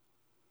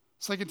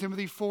 2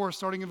 Timothy 4,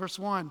 starting in verse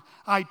 1.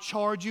 I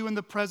charge you in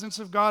the presence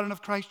of God and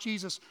of Christ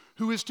Jesus,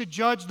 who is to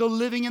judge the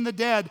living and the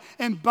dead,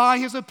 and by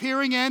His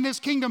appearing and His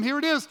kingdom. Here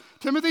it is,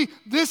 Timothy,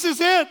 this is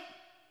it.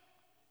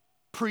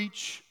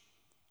 Preach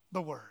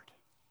the word.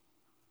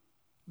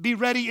 Be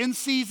ready in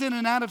season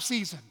and out of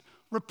season.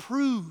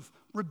 reprove,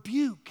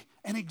 rebuke,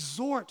 and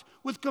exhort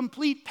with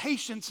complete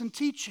patience and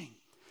teaching.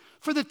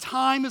 For the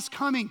time is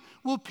coming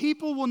when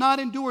people will not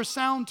endure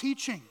sound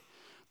teaching,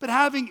 but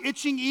having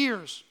itching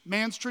ears,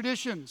 man's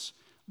traditions,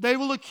 they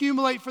will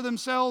accumulate for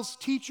themselves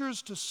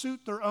teachers to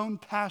suit their own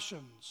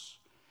passions,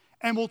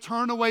 and will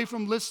turn away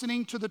from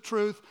listening to the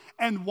truth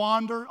and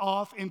wander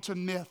off into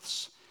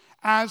myths.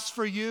 As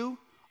for you,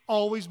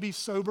 always be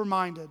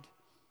sober-minded,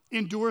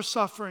 endure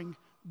suffering,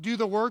 do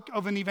the work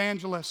of an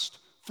evangelist,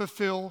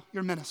 fulfill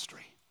your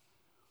ministry.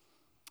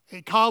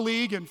 A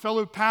colleague and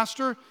fellow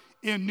pastor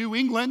in New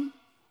England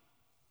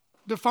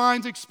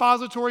defines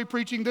expository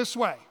preaching this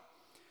way.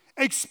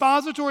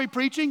 Expository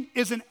preaching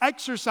is an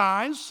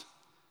exercise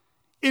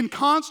in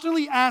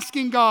constantly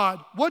asking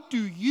God, what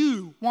do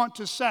you want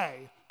to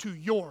say to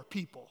your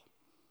people?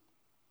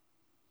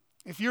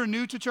 If you're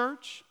new to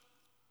church,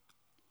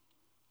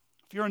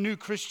 if you're a new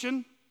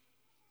Christian,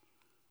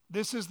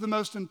 this is the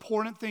most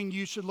important thing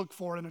you should look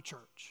for in a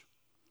church.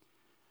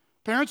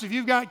 Parents, if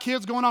you've got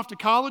kids going off to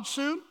college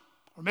soon,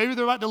 or maybe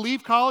they're about to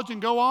leave college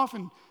and go off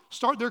and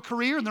start their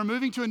career and they're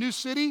moving to a new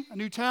city, a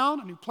new town,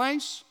 a new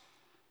place,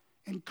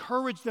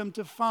 encourage them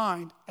to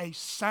find a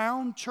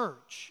sound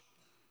church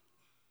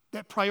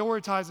that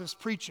prioritizes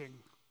preaching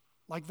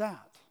like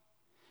that.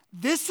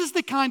 This is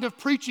the kind of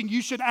preaching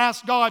you should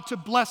ask God to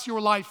bless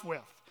your life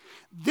with.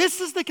 This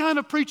is the kind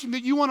of preaching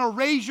that you want to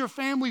raise your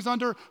families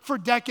under for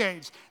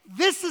decades.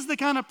 This is the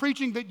kind of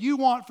preaching that you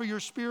want for your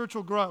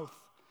spiritual growth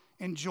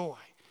and joy.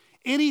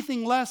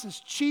 Anything less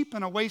is cheap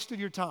and a waste of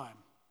your time.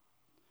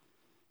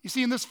 You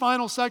see, in this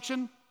final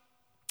section,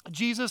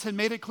 Jesus had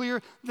made it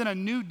clear that a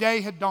new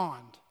day had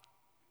dawned.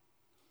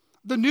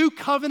 The new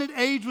covenant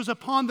age was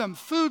upon them.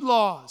 Food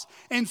laws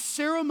and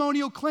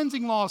ceremonial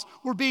cleansing laws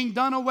were being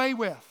done away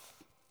with.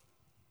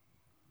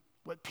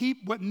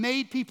 What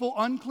made people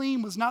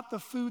unclean was not the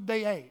food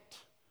they ate,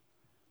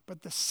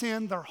 but the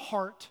sin their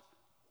heart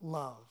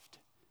loved.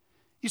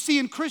 You see,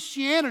 in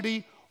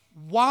Christianity,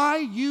 why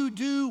you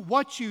do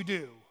what you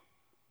do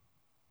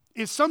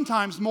is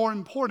sometimes more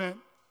important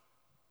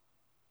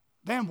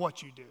than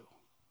what you do.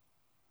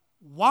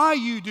 Why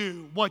you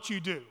do what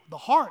you do, the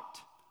heart,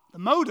 the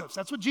motives,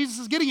 that's what Jesus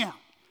is getting at.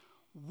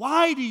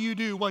 Why do you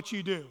do what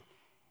you do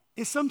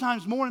is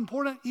sometimes more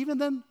important even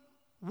than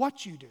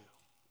what you do.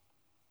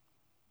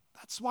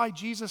 That's why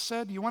Jesus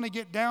said, you want to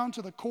get down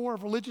to the core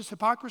of religious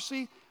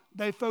hypocrisy?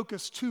 They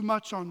focus too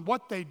much on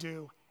what they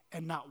do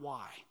and not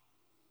why.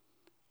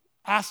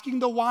 Asking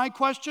the why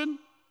question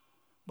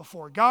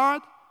before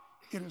God,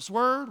 in His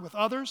Word, with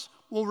others,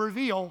 will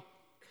reveal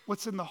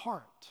what's in the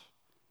heart.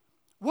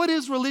 What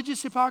is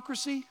religious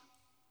hypocrisy?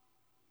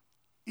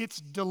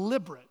 It's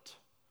deliberate,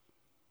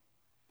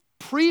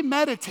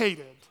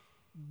 premeditated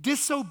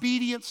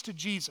disobedience to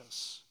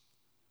Jesus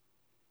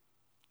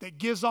that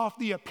gives off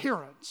the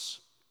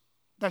appearance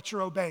that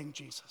you're obeying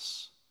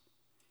Jesus.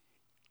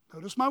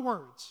 Notice my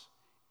words.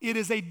 It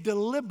is a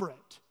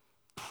deliberate,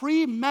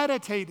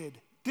 premeditated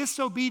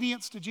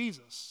disobedience to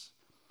Jesus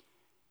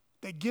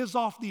that gives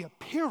off the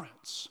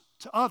appearance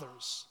to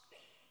others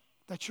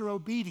that you're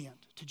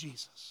obedient to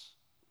Jesus.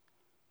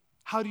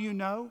 How do you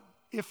know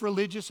if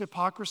religious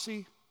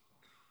hypocrisy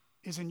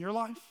is in your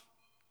life?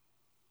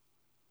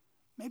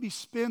 Maybe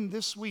spend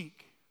this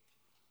week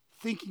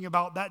thinking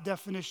about that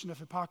definition of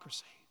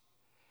hypocrisy.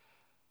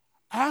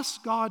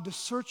 Ask God to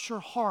search your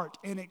heart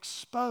and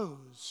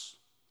expose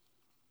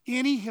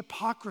any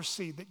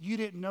hypocrisy that you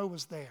didn't know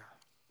was there.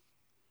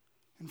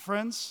 And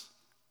friends,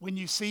 when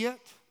you see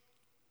it,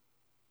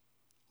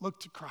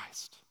 look to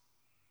Christ.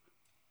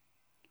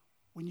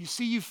 When you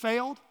see you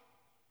failed,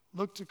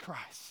 look to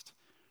Christ.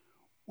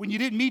 When you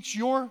didn't meet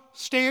your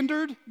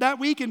standard that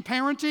week in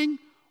parenting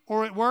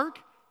or at work,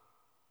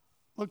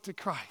 look to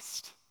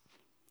Christ.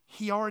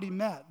 He already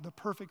met the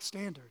perfect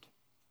standard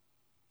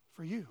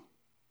for you.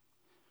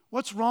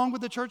 What's wrong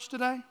with the church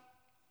today?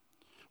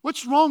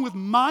 What's wrong with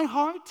my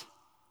heart?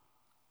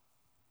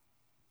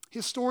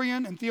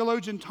 Historian and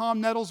theologian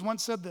Tom Nettles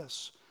once said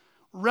this: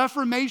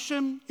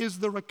 Reformation is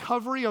the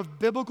recovery of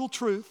biblical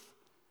truth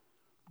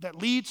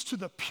that leads to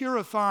the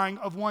purifying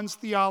of one's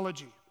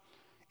theology.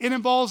 It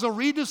involves a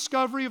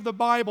rediscovery of the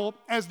Bible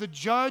as the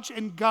judge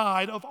and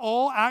guide of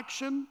all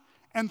action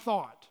and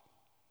thought,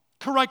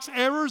 corrects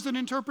errors in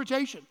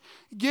interpretation,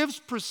 gives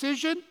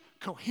precision,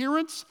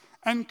 coherence,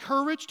 and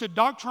courage to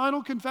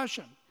doctrinal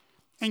confession,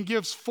 and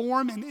gives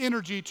form and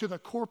energy to the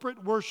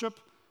corporate worship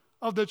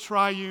of the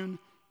triune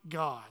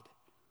God.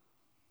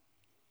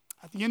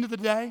 At the end of the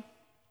day,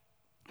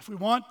 if we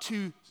want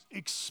to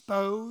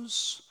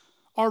expose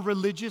our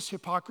religious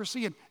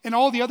hypocrisy and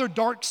all the other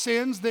dark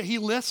sins that he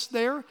lists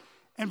there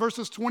in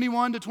verses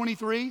 21 to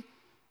 23,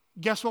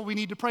 guess what we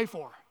need to pray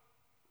for?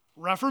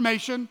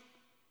 Reformation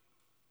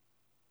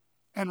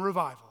and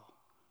revival.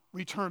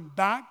 Return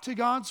back to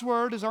God's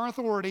word as our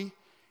authority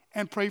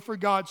and pray for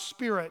God's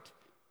Spirit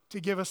to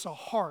give us a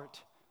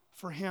heart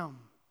for Him.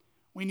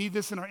 We need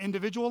this in our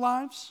individual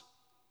lives,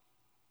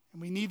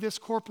 and we need this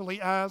corporately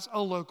as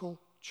a local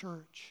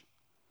church.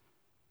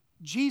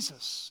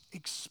 Jesus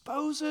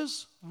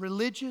exposes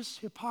religious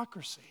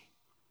hypocrisy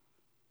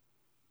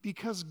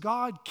because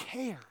God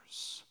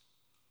cares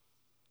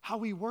how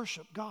we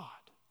worship God.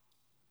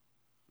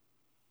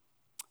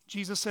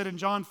 Jesus said in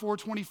John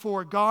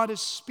 4:24, God is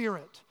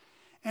spirit,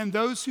 and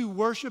those who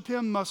worship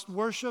him must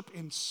worship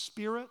in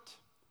spirit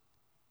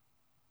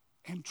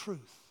and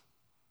truth.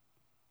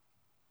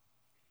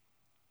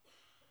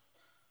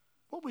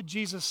 What would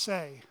Jesus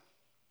say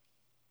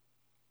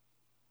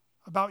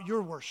about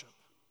your worship?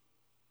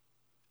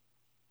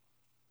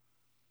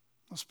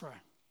 Let's pray.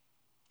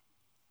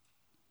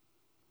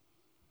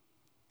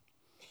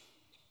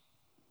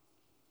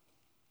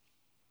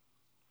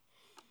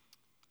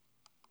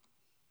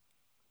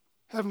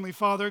 Heavenly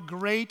Father,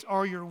 great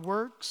are your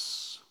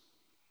works,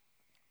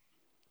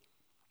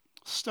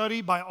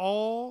 studied by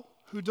all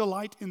who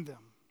delight in them.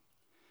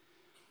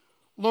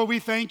 Lord, we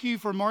thank you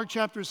for Mark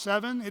chapter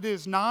 7. It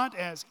is not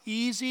as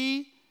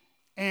easy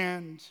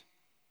and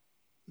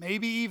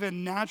maybe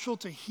even natural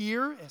to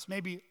hear as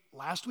maybe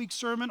last week's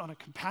sermon on a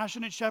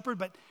compassionate shepherd,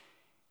 but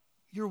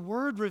your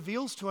word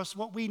reveals to us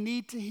what we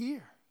need to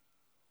hear.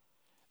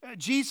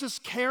 Jesus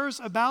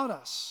cares about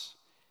us.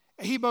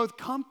 He both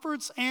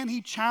comforts and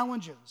he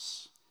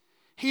challenges.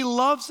 He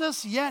loves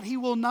us, yet he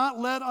will not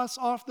let us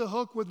off the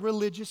hook with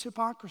religious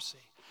hypocrisy.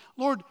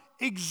 Lord,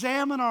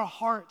 examine our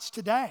hearts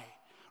today.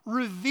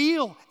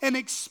 Reveal and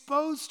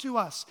expose to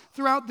us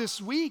throughout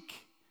this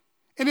week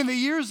and in the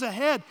years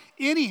ahead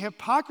any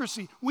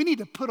hypocrisy we need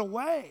to put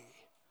away,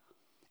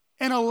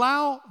 and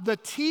allow the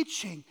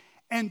teaching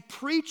and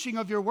preaching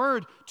of your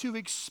word to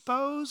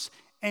expose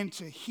and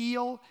to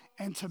heal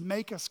and to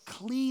make us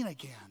clean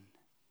again.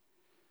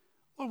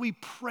 Lord, we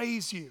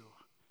praise you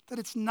that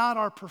it's not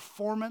our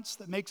performance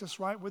that makes us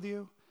right with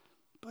you,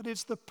 but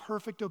it's the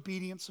perfect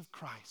obedience of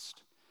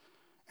Christ.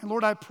 And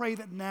Lord, I pray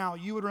that now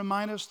you would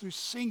remind us through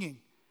singing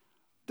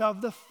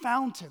of the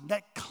fountain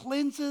that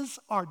cleanses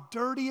our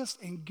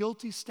dirtiest and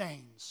guilty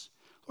stains.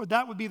 Lord,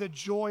 that would be the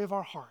joy of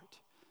our heart.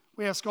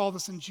 We ask all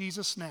this in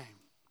Jesus' name.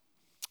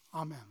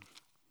 Amen.